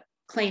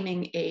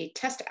claiming a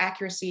test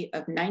accuracy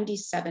of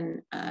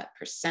 97%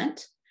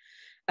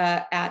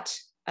 at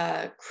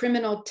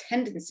criminal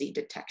tendency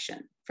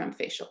detection from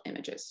facial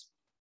images.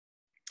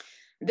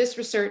 This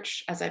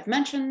research, as I've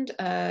mentioned,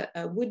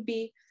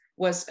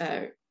 was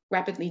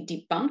rapidly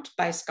debunked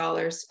by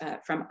scholars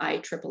from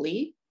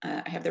IEEE.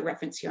 I have the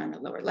reference here on the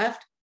lower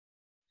left,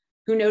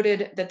 who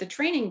noted that the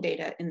training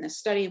data in this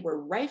study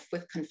were rife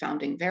with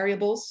confounding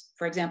variables.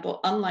 For example,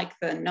 unlike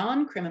the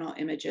non-criminal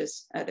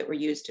images that were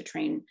used to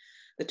train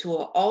the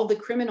tool, all the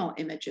criminal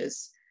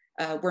images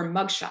were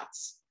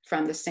mugshots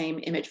from the same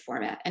image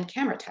format and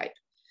camera type.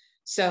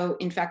 So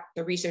in fact,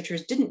 the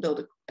researchers didn't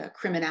build a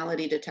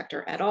criminality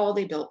detector at all,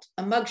 they built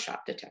a mugshot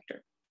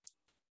detector.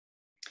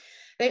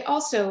 They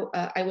also,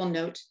 I will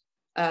note,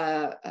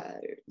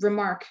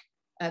 remark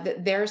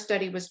that their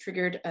study was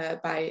triggered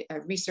by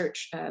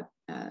research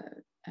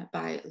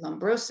by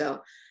Lombroso,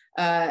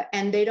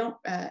 and they don't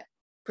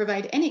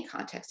provide any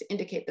context to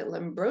indicate that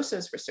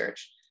Lombroso's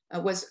research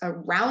was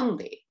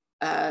roundly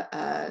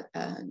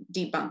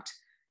debunked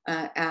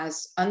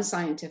as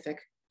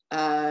unscientific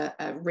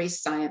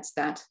race science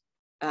that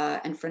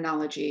and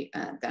phrenology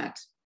that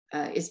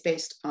is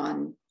based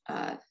on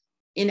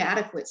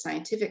inadequate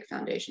scientific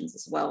foundations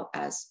as well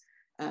as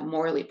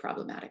morally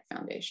problematic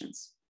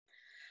foundations.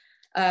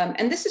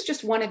 And this is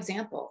just one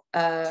example.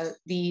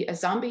 The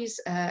zombies,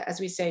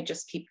 as we say,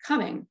 just keep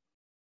coming.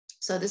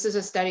 So this is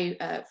a study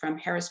from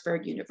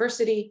Harrisburg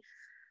University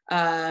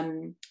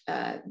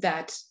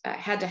that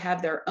had to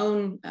have their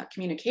own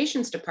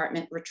communications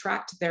department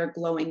retract their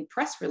glowing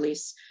press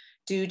release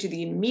due to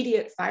the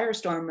immediate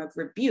firestorm of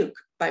rebuke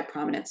by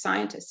prominent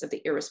scientists of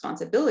the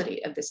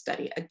irresponsibility of this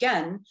study.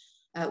 Again,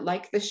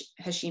 like the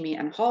Hashimi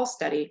and Hall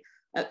study,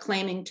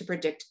 claiming to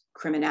predict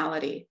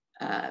criminality.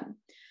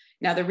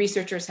 Now, the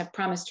researchers have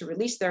promised to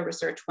release their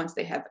research once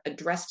they have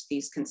addressed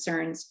these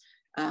concerns.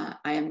 I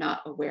am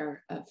not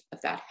aware of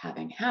that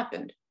having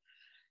happened.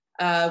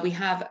 We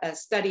have a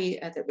study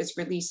that was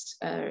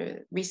released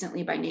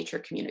recently by Nature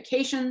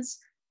Communications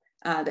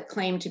that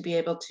claimed to be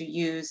able to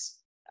use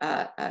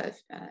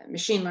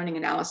machine learning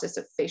analysis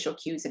of facial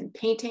cues in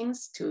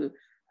paintings to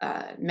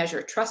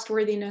measure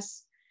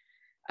trustworthiness.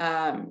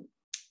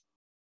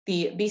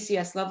 The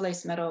BCS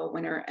Lovelace Medal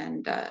winner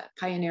and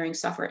pioneering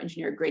software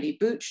engineer Grady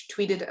Booch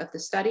tweeted of the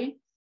study.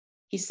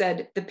 He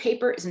said, "The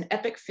paper is an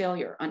epic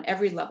failure on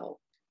every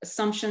level: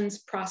 assumptions,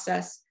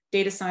 process,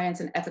 data science,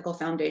 and ethical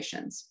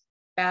foundations.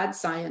 Bad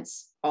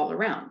science all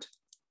around."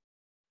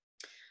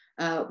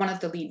 One of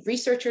the lead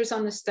researchers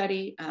on the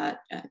study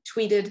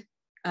tweeted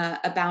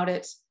about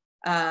it,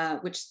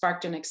 which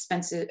sparked an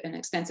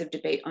extensive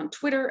debate on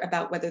Twitter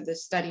about whether the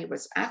study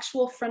was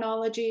actual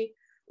phrenology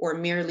or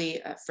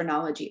merely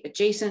phrenology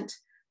adjacent.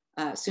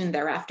 Soon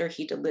thereafter,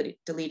 he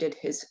deleted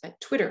his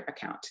Twitter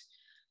account.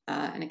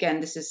 And again,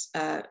 this is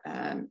a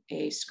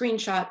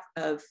screenshot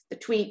of the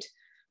tweet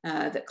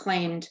that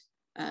claimed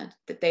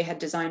that they had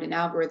designed an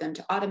algorithm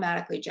to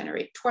automatically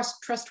generate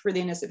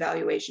trustworthiness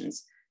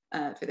evaluations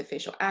for the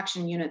facial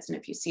action units. And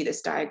if you see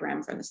this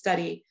diagram from the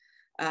study,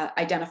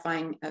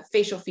 identifying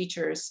facial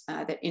features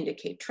that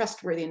indicate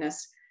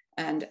trustworthiness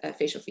and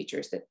facial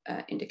features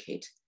that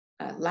indicate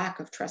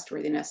lack of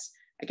trustworthiness.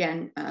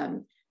 Again,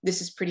 this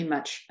is pretty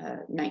much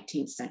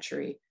 19th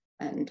century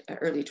and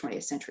early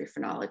 20th century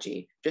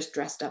phrenology, just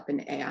dressed up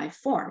in AI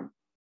form.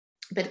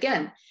 But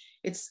again,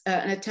 it's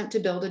an attempt to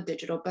build a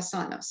digital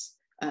Basanos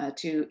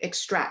to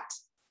extract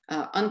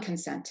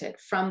unconsented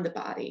from the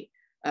body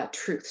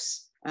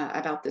truths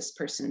about this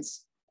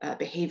person's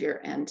behavior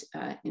and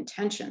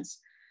intentions.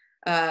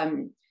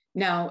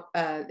 Now,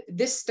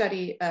 this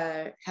study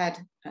had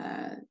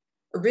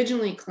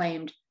originally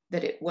claimed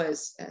that it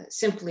was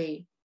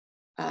simply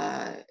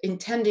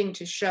intending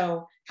to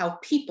show how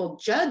people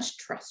judge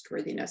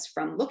trustworthiness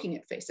from looking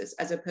at faces,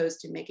 as opposed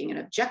to making an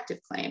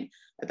objective claim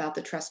about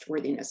the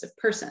trustworthiness of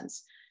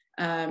persons.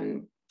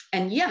 And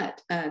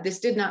yet, this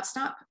did not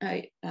stop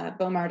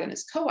Beaumard and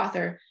his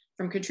co-author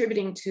from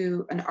contributing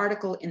to an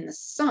article in the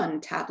Sun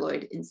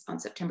tabloid on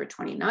September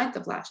 29th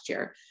of last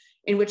year,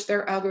 in which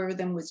their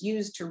algorithm was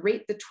used to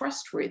rate the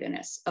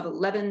trustworthiness of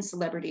 11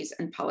 celebrities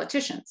and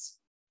politicians.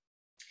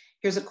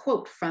 Here's a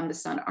quote from the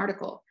Sun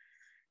article.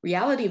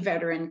 Reality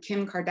veteran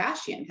Kim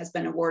Kardashian has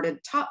been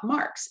awarded top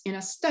marks in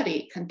a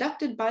study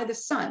conducted by the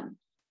Sun,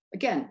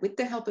 again, with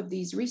the help of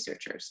these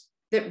researchers,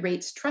 that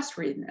rates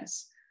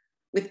trustworthiness,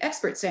 with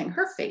experts saying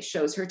her face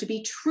shows her to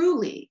be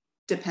truly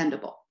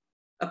dependable,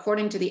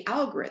 according to the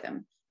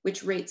algorithm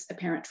which rates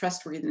apparent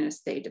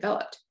trustworthiness they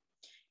developed.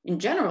 In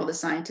general, the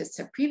scientists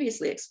have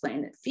previously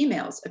explained that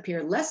females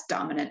appear less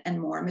dominant and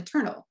more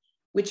maternal,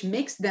 which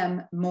makes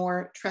them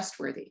more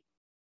trustworthy.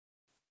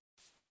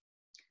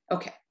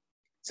 Okay,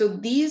 so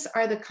these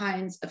are the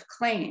kinds of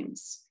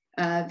claims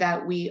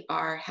that we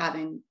are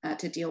having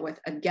to deal with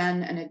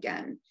again and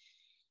again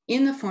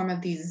in the form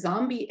of these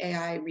zombie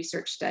AI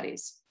research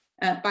studies.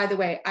 By the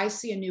way, I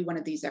see a new one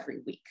of these every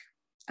week.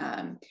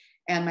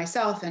 And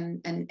myself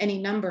and any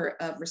number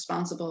of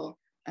responsible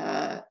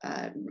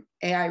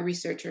AI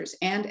researchers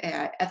and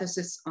AI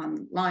ethicists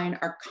online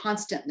are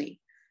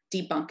constantly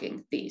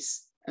debunking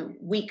these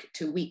week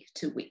to week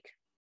to week.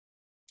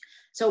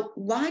 So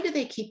why do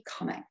they keep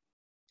coming?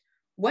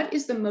 What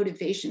is the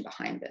motivation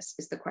behind this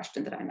is the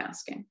question that I'm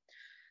asking.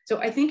 So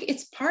I think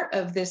it's part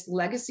of this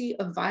legacy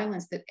of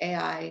violence that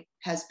AI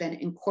has been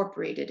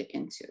incorporated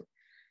into.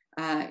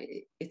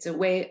 It's a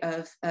way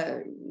of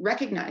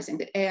recognizing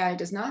that AI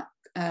does not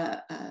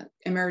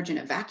emerge in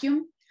a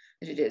vacuum,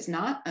 that it is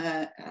not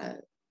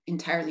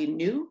entirely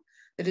new,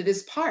 that it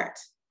is part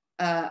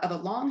of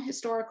a long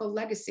historical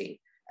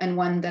legacy, and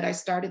one that I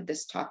started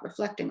this talk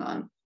reflecting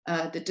on,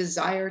 the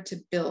desire to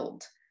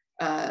build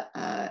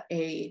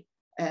a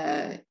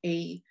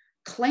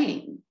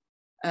claim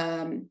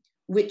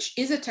which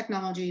is a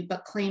technology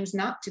but claims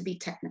not to be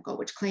technical,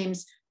 which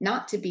claims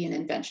not to be an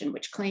invention,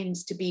 which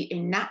claims to be a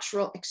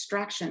natural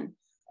extraction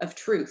of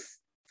truth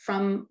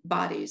from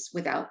bodies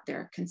without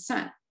their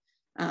consent.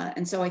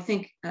 And so I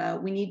think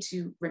we need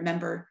to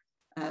remember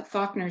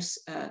Faulkner's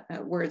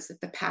words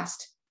that the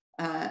past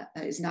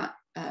is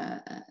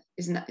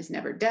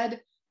never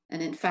dead,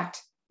 and in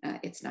fact,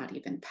 it's not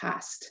even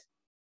past.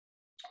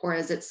 Or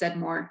as it's said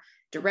more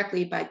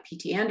directly by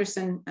P.T.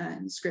 Anderson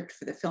in the script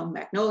for the film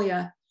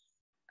Magnolia,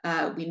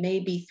 we may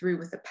be through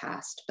with the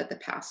past, but the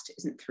past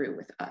isn't through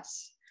with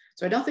us.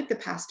 So I don't think the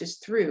past is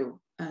through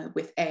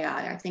with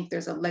AI. I think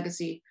there's a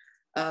legacy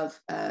of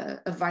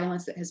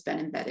violence that has been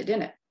embedded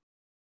in it.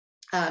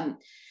 And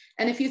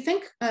if you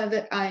think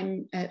that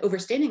I'm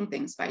overstating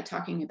things by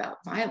talking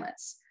about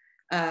violence,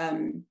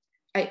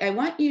 I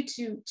want you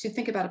to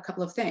think about a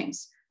couple of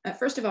things.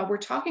 First of all, we're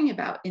talking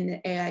about in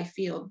the AI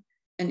field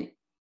an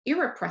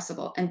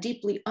irrepressible and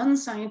deeply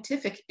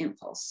unscientific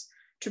impulse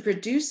to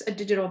produce a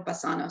digital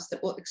Basanos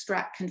that will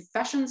extract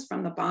confessions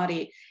from the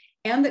body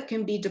and that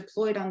can be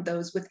deployed on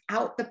those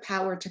without the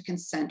power to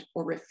consent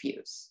or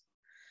refuse.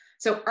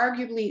 So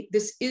arguably,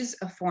 this is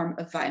a form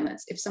of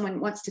violence. If someone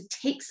wants to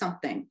take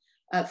something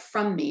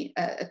from me,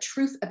 a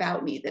truth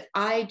about me that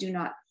I do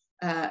not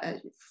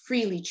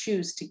freely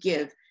choose to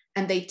give,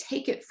 and they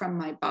take it from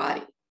my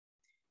body,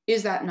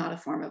 is that not a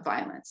form of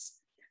violence?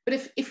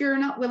 But if you're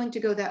not willing to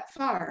go that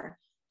far,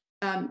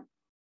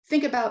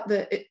 think about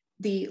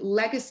the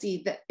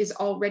legacy that is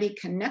already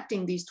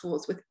connecting these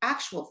tools with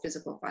actual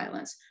physical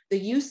violence, the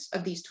use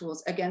of these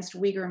tools against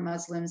Uyghur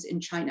Muslims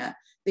in China,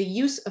 the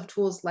use of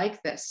tools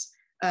like this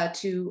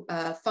to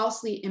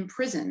falsely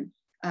imprison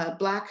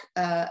Black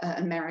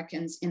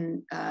Americans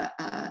in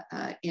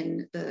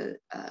the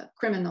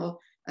criminal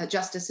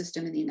justice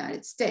system in the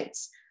United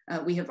States.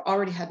 We have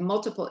already had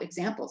multiple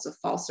examples of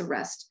false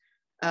arrest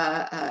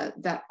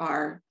that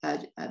are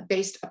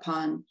based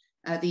upon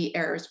the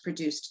errors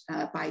produced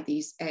by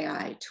these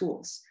AI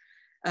tools.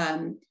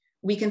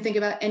 We can think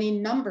about any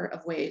number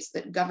of ways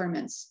that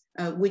governments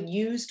would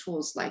use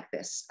tools like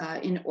this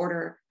in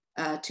order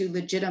to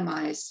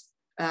legitimize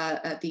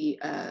the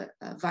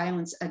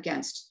violence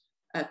against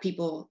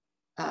people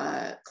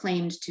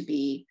claimed to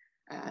be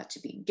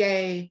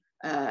gay,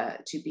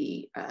 to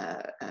be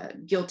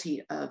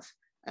guilty of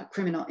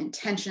criminal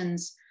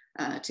intentions,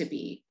 to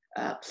be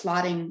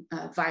plotting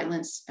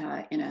violence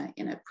in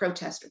a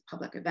protest or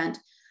public event.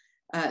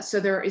 So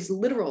there is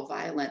literal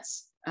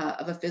violence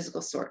of a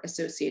physical sort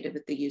associated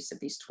with the use of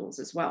these tools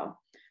as well.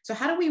 So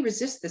how do we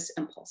resist this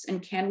impulse,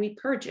 and can we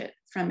purge it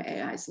from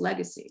AI's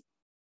legacy?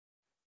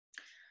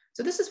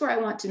 So this is where I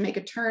want to make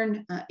a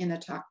turn in the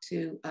talk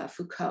to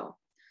Foucault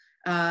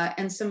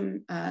and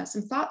some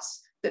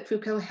thoughts that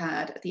Foucault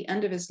had at the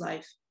end of his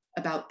life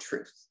about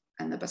truth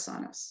and the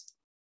Basanos.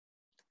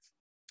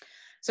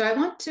 So I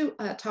want to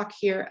talk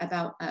here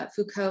about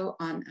Foucault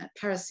on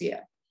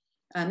parousia.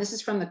 This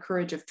is from The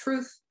Courage of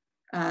Truth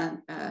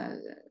in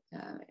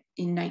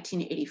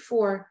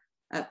 1984,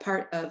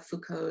 part of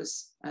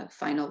Foucault's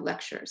final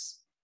lectures.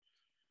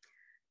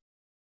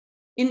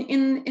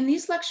 In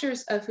these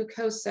lectures,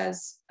 Foucault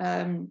says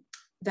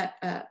that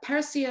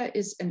parousia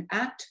is an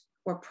act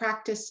or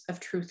practice of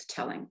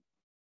truth-telling.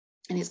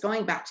 And he's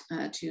going back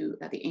to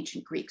the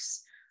ancient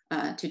Greeks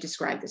to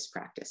describe this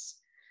practice.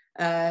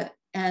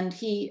 And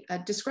he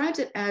describes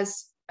it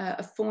as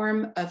a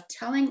form of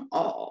telling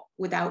all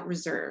without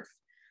reserve,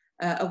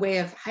 a way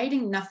of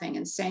hiding nothing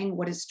and saying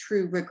what is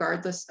true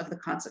regardless of the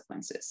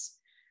consequences.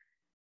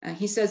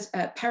 He says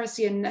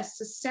parousia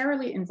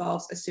necessarily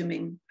involves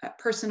assuming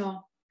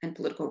personal and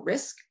political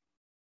risk.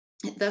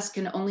 It thus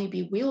can only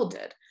be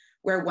wielded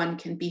where one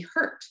can be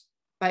hurt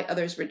by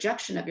others'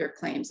 rejection of your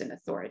claims and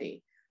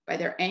authority, by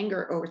their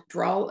anger or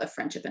withdrawal of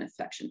friendship and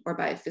affection, or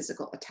by a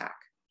physical attack.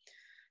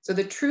 So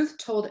the truth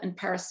told in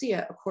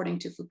parousia, according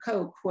to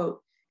Foucault, quote,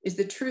 is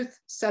the truth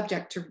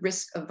subject to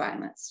risk of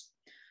violence.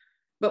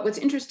 But what's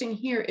interesting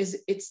here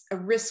is it's a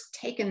risk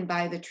taken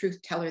by the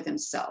truth teller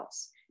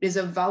themselves. It is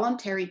a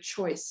voluntary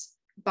choice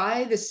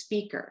by the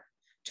speaker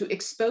to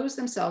expose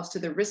themselves to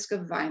the risk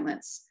of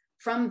violence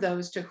from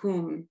those to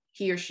whom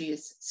he or she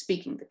is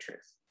speaking the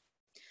truth.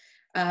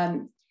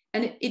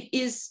 And it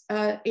is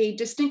a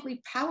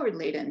distinctly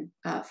power-laden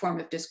form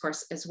of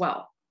discourse as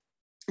well.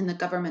 In The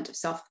Government of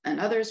Self and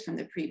Others from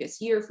the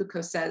previous year,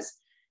 Foucault says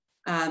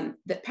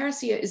that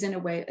parousia is in a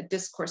way a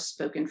discourse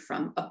spoken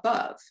from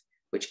above,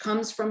 which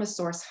comes from a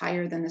source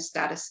higher than the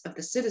status of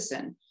the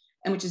citizen,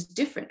 and which is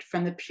different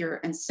from the pure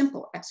and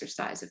simple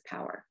exercise of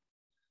power.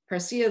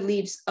 Parousia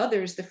leaves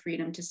others the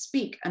freedom to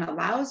speak and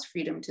allows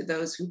freedom to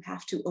those who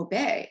have to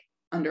obey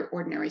under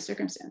ordinary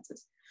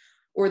circumstances,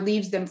 or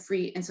leaves them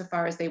free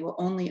insofar as they will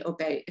only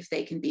obey if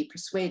they can be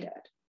persuaded.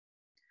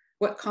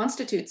 What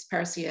constitutes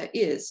parousia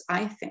is,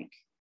 I think,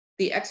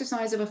 the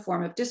exercise of a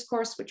form of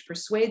discourse which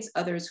persuades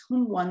others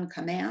whom one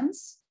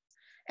commands,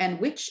 and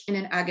which in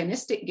an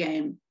agonistic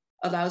game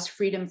allows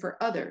freedom for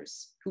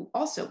others who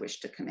also wish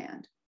to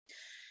command.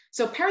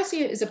 So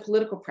parousia is a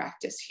political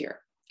practice here,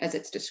 as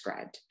it's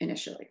described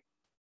initially.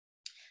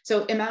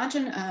 So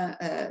imagine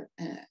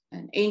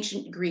an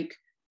ancient Greek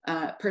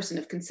person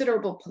of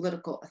considerable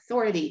political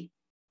authority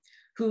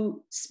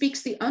who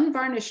speaks the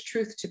unvarnished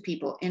truth to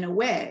people in a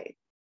way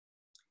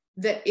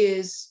that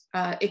is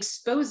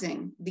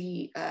exposing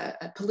the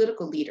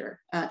political leader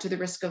to the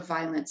risk of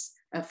violence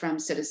from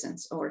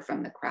citizens or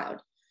from the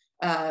crowd,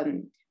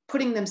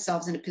 putting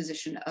themselves in a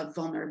position of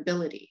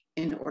vulnerability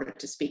in order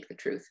to speak the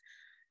truth,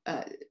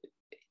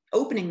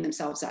 opening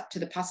themselves up to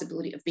the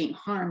possibility of being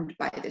harmed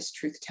by this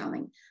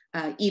truth-telling,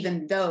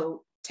 even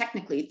though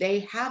technically they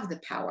have the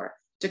power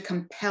to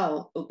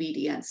compel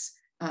obedience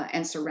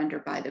and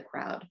surrender by the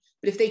crowd.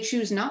 But if they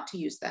choose not to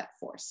use that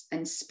force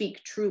and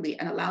speak truly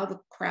and allow the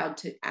crowd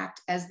to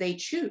act as they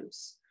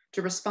choose,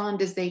 to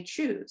respond as they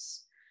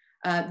choose,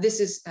 this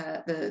is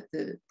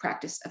the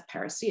practice of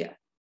parousia.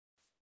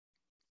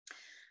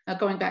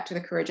 Going back to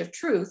the courage of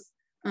truth,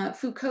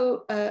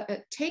 Foucault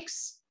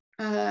takes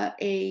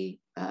a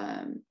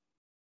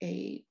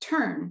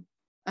turn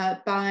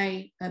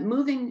by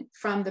moving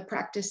from the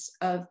practice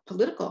of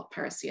political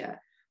parousia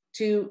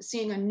to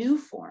seeing a new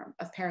form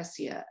of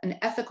parousia, an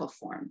ethical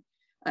form,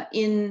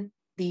 in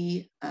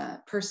the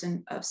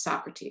person of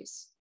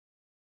Socrates.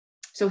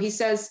 So he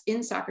says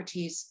in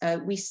Socrates,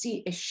 we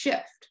see a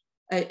shift,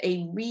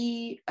 a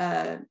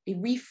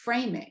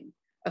reframing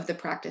of the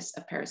practice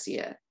of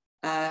parousia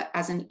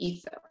as an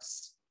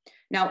ethos.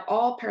 Now,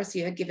 all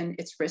parousia, given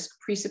its risk,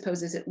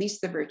 presupposes at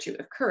least the virtue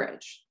of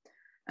courage.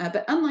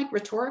 But unlike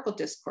rhetorical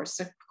discourse,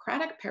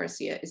 Socratic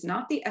parousia is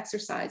not the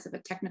exercise of a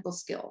technical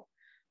skill,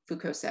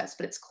 Foucault says,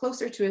 but it's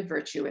closer to a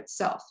virtue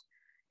itself.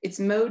 Its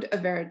mode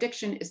of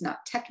erediction is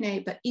not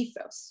techne, but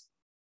ethos.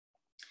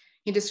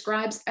 He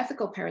describes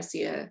ethical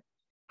parousia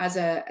as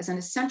an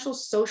essential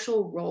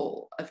social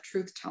role of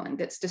truth-telling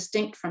that's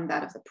distinct from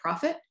that of the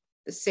prophet,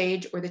 the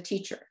sage, or the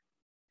teacher.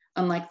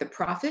 Unlike the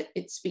prophet,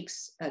 it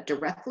speaks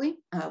directly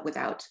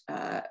without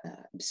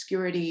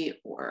obscurity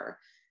or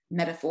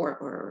metaphor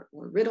or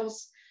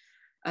riddles.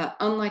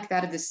 Unlike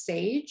that of the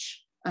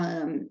sage,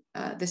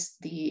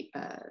 the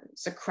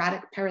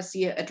Socratic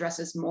parousia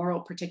addresses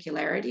moral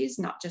particularities,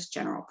 not just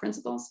general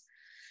principles.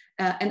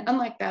 And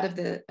unlike that of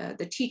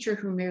the teacher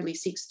who merely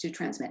seeks to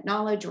transmit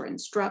knowledge or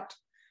instruct,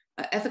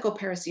 ethical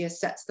parousia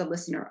sets the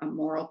listener a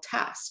moral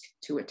task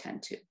to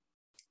attend to.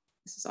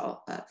 This is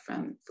all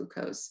from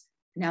Foucault's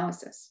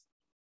analysis.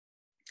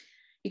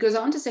 He goes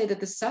on to say that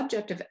the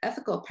subject of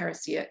ethical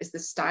parousia is the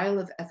style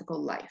of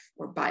ethical life,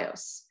 or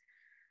bios.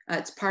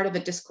 It's part of a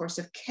discourse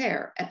of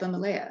care,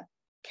 epimeleia,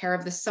 care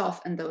of the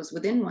self and those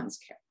within one's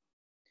care.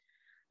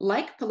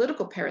 Like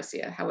political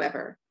parousia,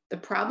 however, the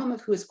problem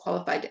of who is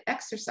qualified to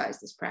exercise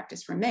this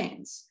practice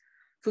remains.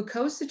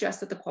 Foucault suggests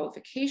that the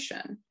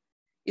qualification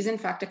is in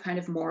fact a kind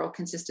of moral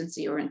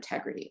consistency or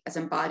integrity as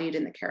embodied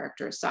in the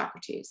character of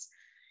Socrates.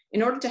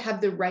 In order to have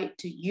the right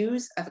to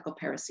use ethical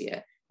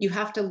parousia, you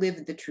have to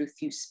live the truth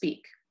you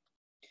speak.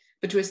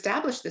 But to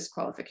establish this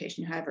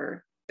qualification,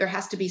 however, there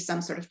has to be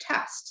some sort of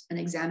test, an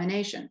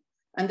examination.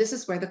 And this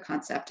is where the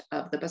concept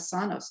of the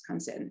Basanos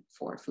comes in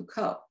for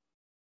Foucault.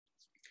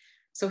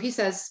 So he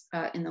says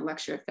in the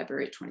lecture of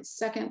February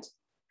 22nd,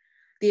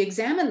 the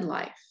examined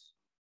life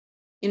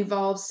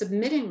involves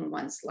submitting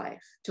one's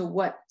life to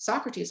what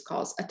Socrates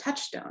calls a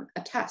touchstone,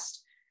 a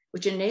test,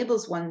 which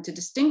enables one to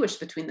distinguish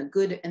between the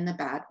good and the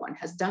bad one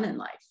has done in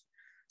life.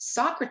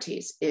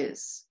 Socrates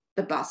is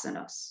the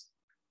Basanos,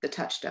 the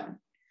touchstone.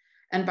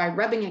 And by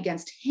rubbing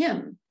against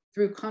him,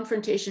 through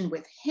confrontation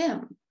with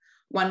him,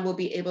 one will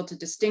be able to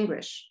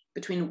distinguish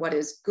between what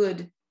is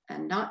good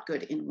and not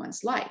good in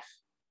one's life.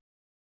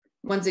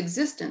 One's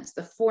existence,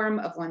 the form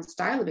of one's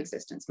style of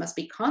existence, must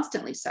be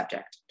constantly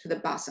subject to the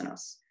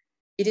Basanos.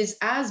 It is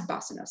as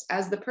Basanos,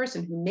 as the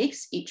person who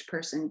makes each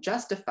person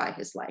justify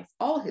his life,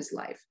 all his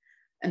life,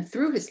 and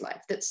through his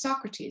life, that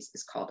Socrates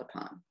is called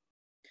upon.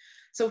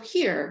 So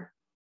here,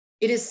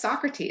 it is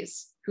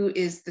Socrates who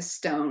is the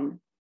stone,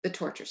 the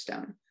torture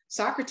stone.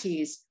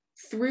 Socrates,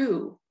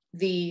 through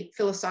the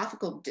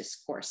philosophical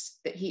discourse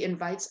that he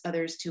invites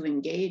others to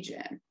engage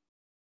in,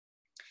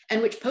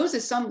 and which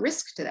poses some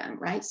risk to them,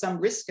 right? Some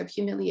risk of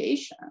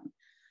humiliation,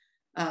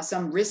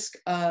 some risk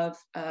of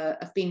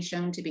being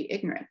shown to be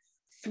ignorant.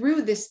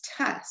 Through this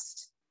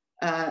test,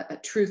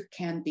 truth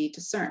can be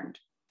discerned.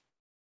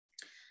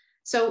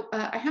 So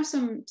I have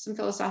some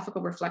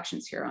philosophical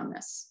reflections here on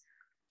this.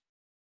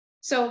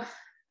 So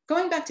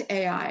going back to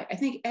AI, I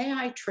think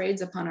AI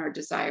trades upon our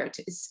desire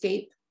to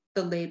escape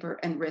the labor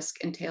and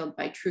risk entailed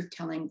by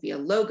truth-telling via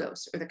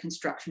logos, or the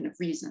construction of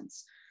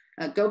reasons.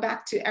 Go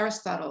back to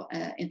Aristotle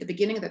at the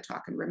beginning of the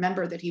talk and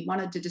remember that he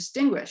wanted to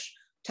distinguish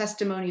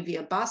testimony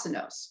via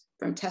Basanos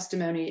from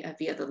testimony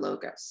via the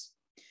logos.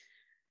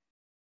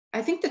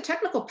 I think the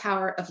technical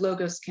power of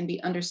logos can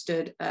be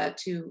understood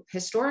to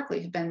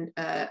historically have been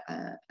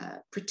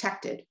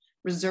protected,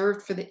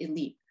 reserved for the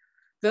elite.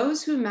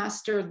 Those who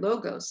master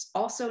logos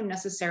also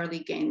necessarily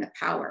gain the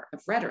power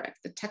of rhetoric,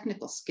 the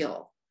technical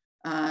skill,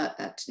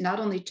 not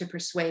only to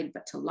persuade,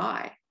 but to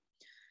lie.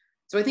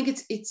 So I think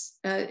it's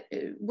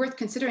worth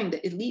considering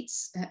that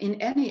elites in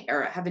any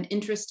era have an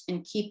interest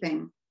in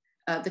keeping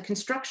the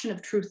construction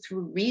of truth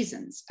through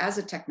reasons as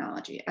a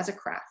technology, as a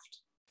craft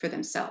for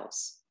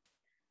themselves.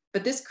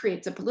 But this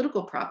creates a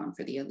political problem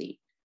for the elite.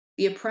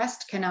 The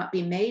oppressed cannot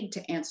be made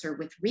to answer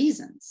with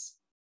reasons,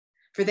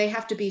 for they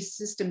have to be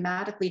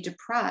systematically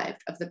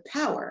deprived of the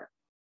power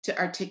to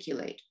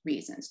articulate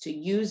reasons, to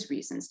use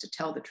reasons to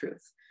tell the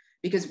truth,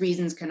 because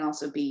reasons can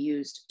also be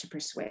used to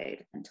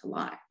persuade and to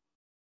lie.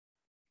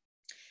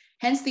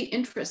 Hence the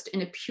interest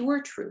in a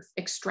pure truth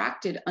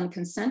extracted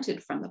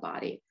unconsented from the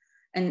body,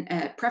 and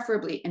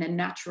preferably in a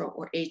natural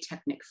or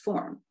atechnic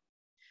form.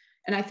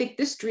 And I think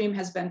this dream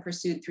has been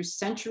pursued through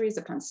centuries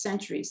upon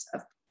centuries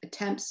of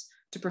attempts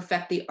to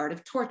perfect the art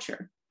of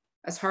torture,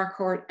 as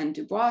Harcourt and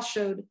Dubois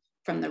showed,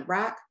 from the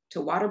rack to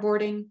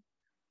waterboarding,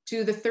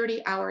 to the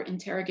 30-hour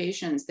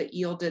interrogations that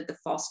yielded the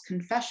false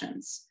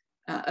confessions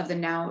of the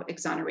now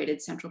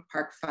exonerated Central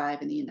Park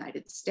Five in the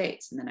United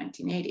States in the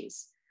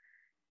 1980s.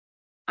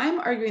 I'm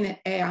arguing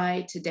that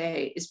AI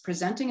today is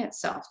presenting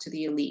itself to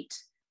the elite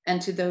and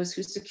to those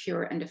who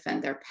secure and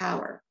defend their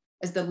power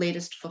as the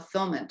latest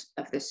fulfillment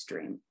of this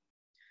dream.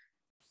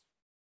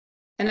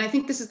 And I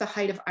think this is the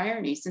height of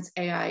irony, since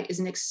AI is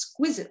an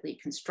exquisitely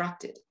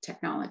constructed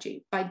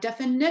technology, by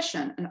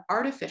definition, an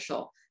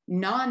artificial,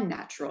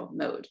 non-natural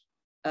mode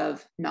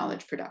of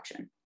knowledge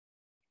production.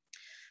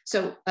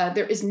 So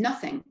there is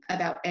nothing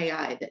about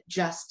AI that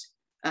just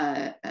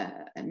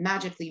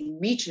magically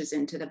reaches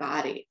into the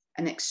body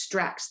and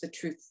extracts the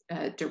truth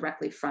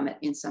directly from it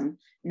in some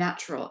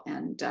natural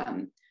and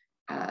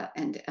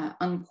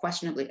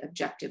unquestionably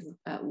objective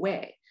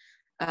way.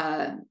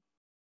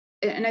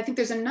 And I think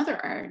there's another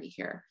irony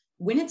here.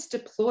 When it's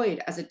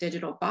deployed as a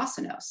digital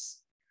Basanos,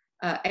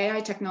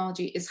 AI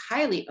technology is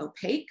highly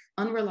opaque,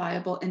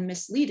 unreliable, and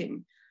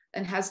misleading,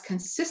 and has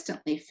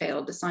consistently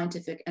failed the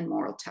scientific and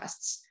moral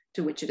tests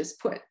to which it is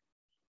put.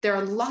 There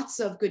are lots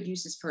of good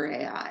uses for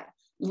AI,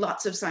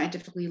 lots of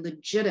scientifically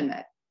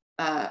legitimate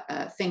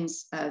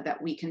things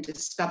that we can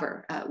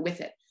discover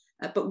with it.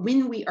 But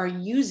when we are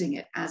using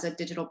it as a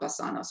digital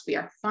Basanos, we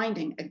are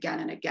finding again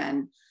and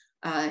again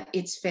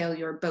its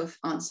failure both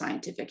on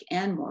scientific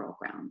and moral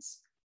grounds.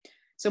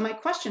 So my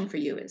question for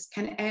you is,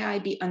 can AI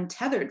be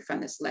untethered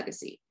from this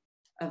legacy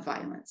of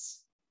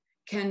violence?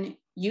 Can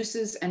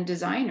uses and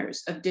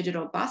designers of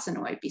digital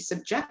Basanoi be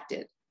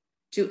subjected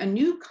to a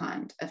new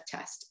kind of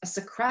test, a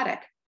Socratic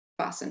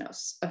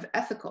Basanos of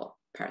ethical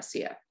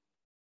parousia?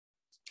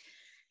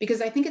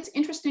 Because I think it's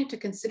interesting to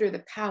consider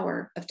the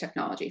power of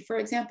technology. For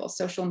example,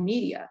 social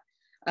media,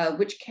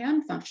 which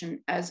can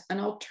function as an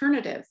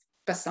alternative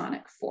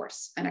Basonic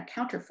force and a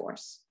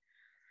counterforce.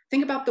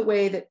 Think about the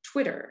way that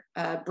Twitter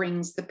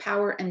brings the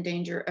power and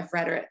danger of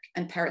rhetoric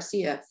and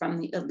parousia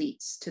from the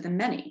elites to the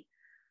many.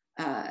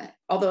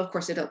 Although of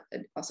course it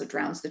also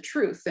drowns the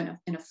truth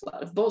in a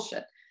flood of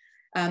bullshit.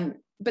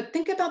 But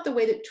think about the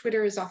way that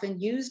Twitter is often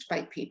used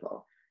by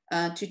people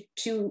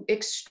to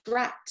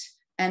extract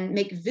and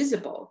make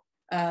visible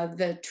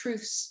the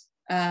truths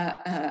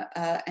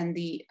and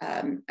the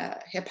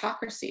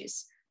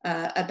hypocrisies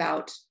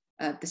about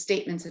the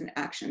statements and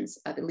actions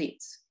of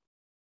elites.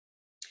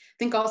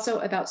 Think also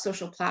about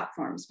social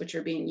platforms, which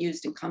are being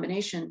used in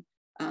combination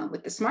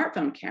with the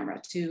smartphone camera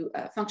to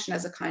function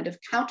as a kind of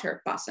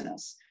counter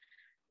Basanos,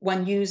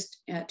 one used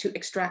to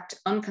extract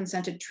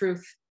unconsented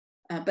truth,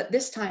 but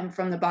this time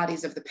from the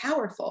bodies of the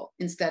powerful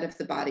instead of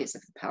the bodies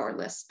of the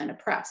powerless and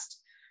oppressed.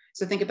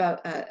 So think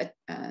about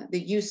the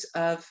use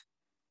of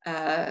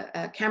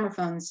camera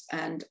phones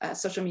and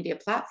social media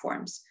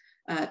platforms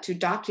to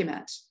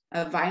document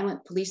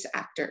violent police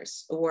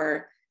actors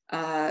or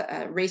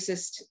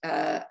racist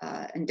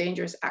and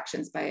dangerous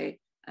actions by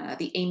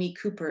the Amy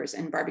Coopers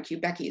and Barbecue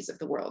Beckys of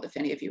the world, if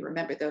any of you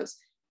remember those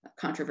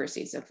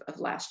controversies of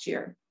last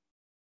year.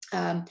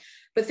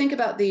 But think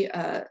about the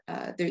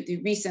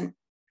recent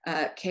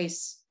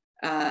case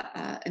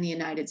in the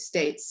United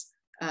States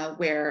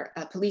where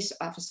a police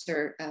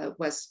officer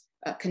was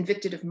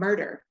convicted of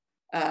murder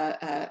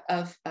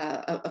of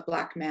a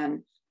Black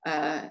man,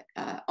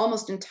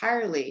 almost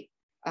entirely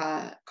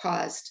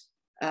caused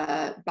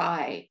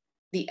by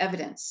the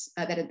evidence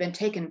that had been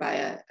taken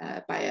by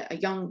a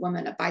young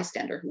woman, a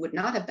bystander, who would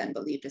not have been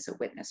believed as a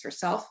witness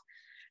herself,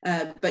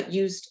 but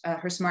used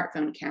her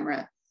smartphone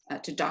camera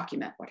to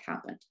document what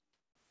happened.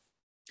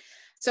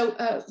 So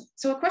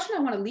a question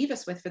I want to leave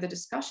us with for the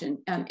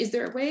discussion, is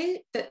there a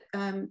way that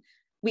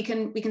we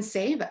can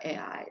save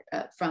AI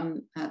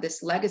from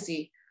this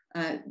legacy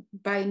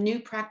by a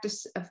new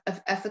practice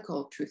of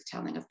ethical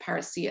truth-telling, of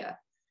parousia?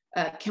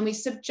 Can we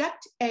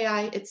subject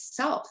AI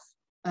itself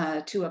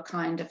to a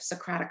kind of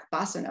Socratic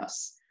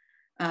Basanos?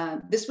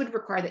 This would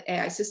require that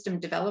AI system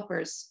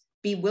developers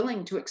be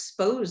willing to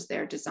expose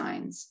their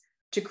designs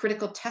to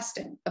critical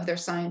testing of their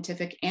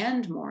scientific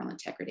and moral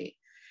integrity,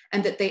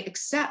 and that they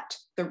accept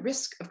the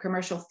risk of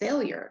commercial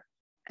failure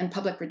and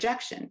public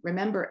rejection.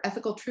 Remember,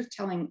 ethical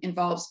truth-telling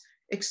involves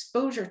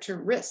exposure to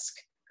risk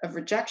of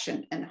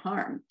rejection and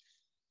harm.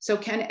 So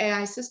can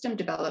AI system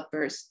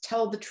developers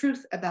tell the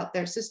truth about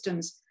their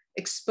systems,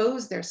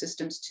 expose their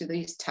systems to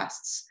these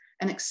tests,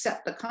 and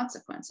accept the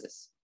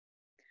consequences?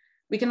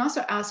 We can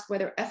also ask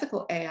whether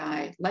ethical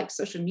AI, like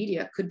social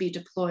media, could be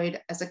deployed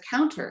as a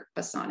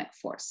counter-Basonic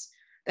force.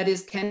 That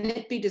is, can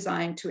it be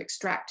designed to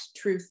extract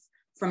truth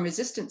from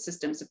resistant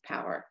systems of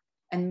power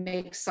and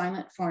make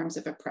silent forms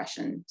of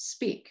oppression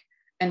speak?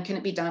 And can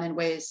it be done in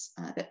ways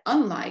that,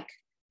 unlike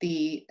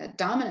the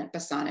dominant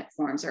Basonic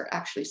forms, are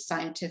actually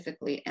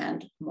scientifically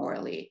and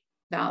morally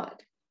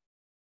valid?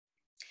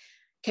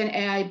 Can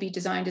AI be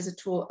designed as a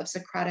tool of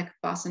Socratic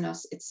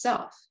Basanos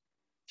itself?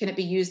 Can it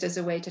be used as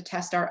a way to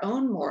test our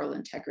own moral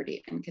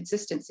integrity and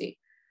consistency,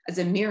 as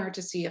a mirror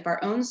to see if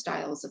our own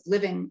styles of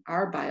living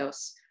our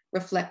bios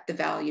reflect the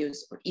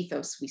values or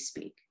ethos we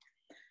speak?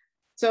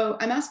 So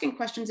I'm asking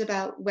questions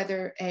about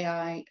whether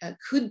AI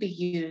could be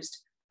used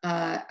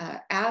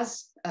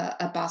as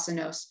a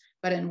Basanos,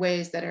 but in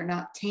ways that are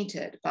not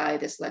tainted by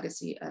this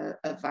legacy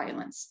of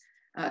violence.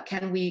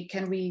 Can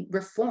we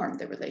reform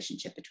the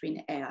relationship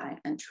between AI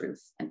and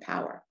truth and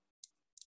power?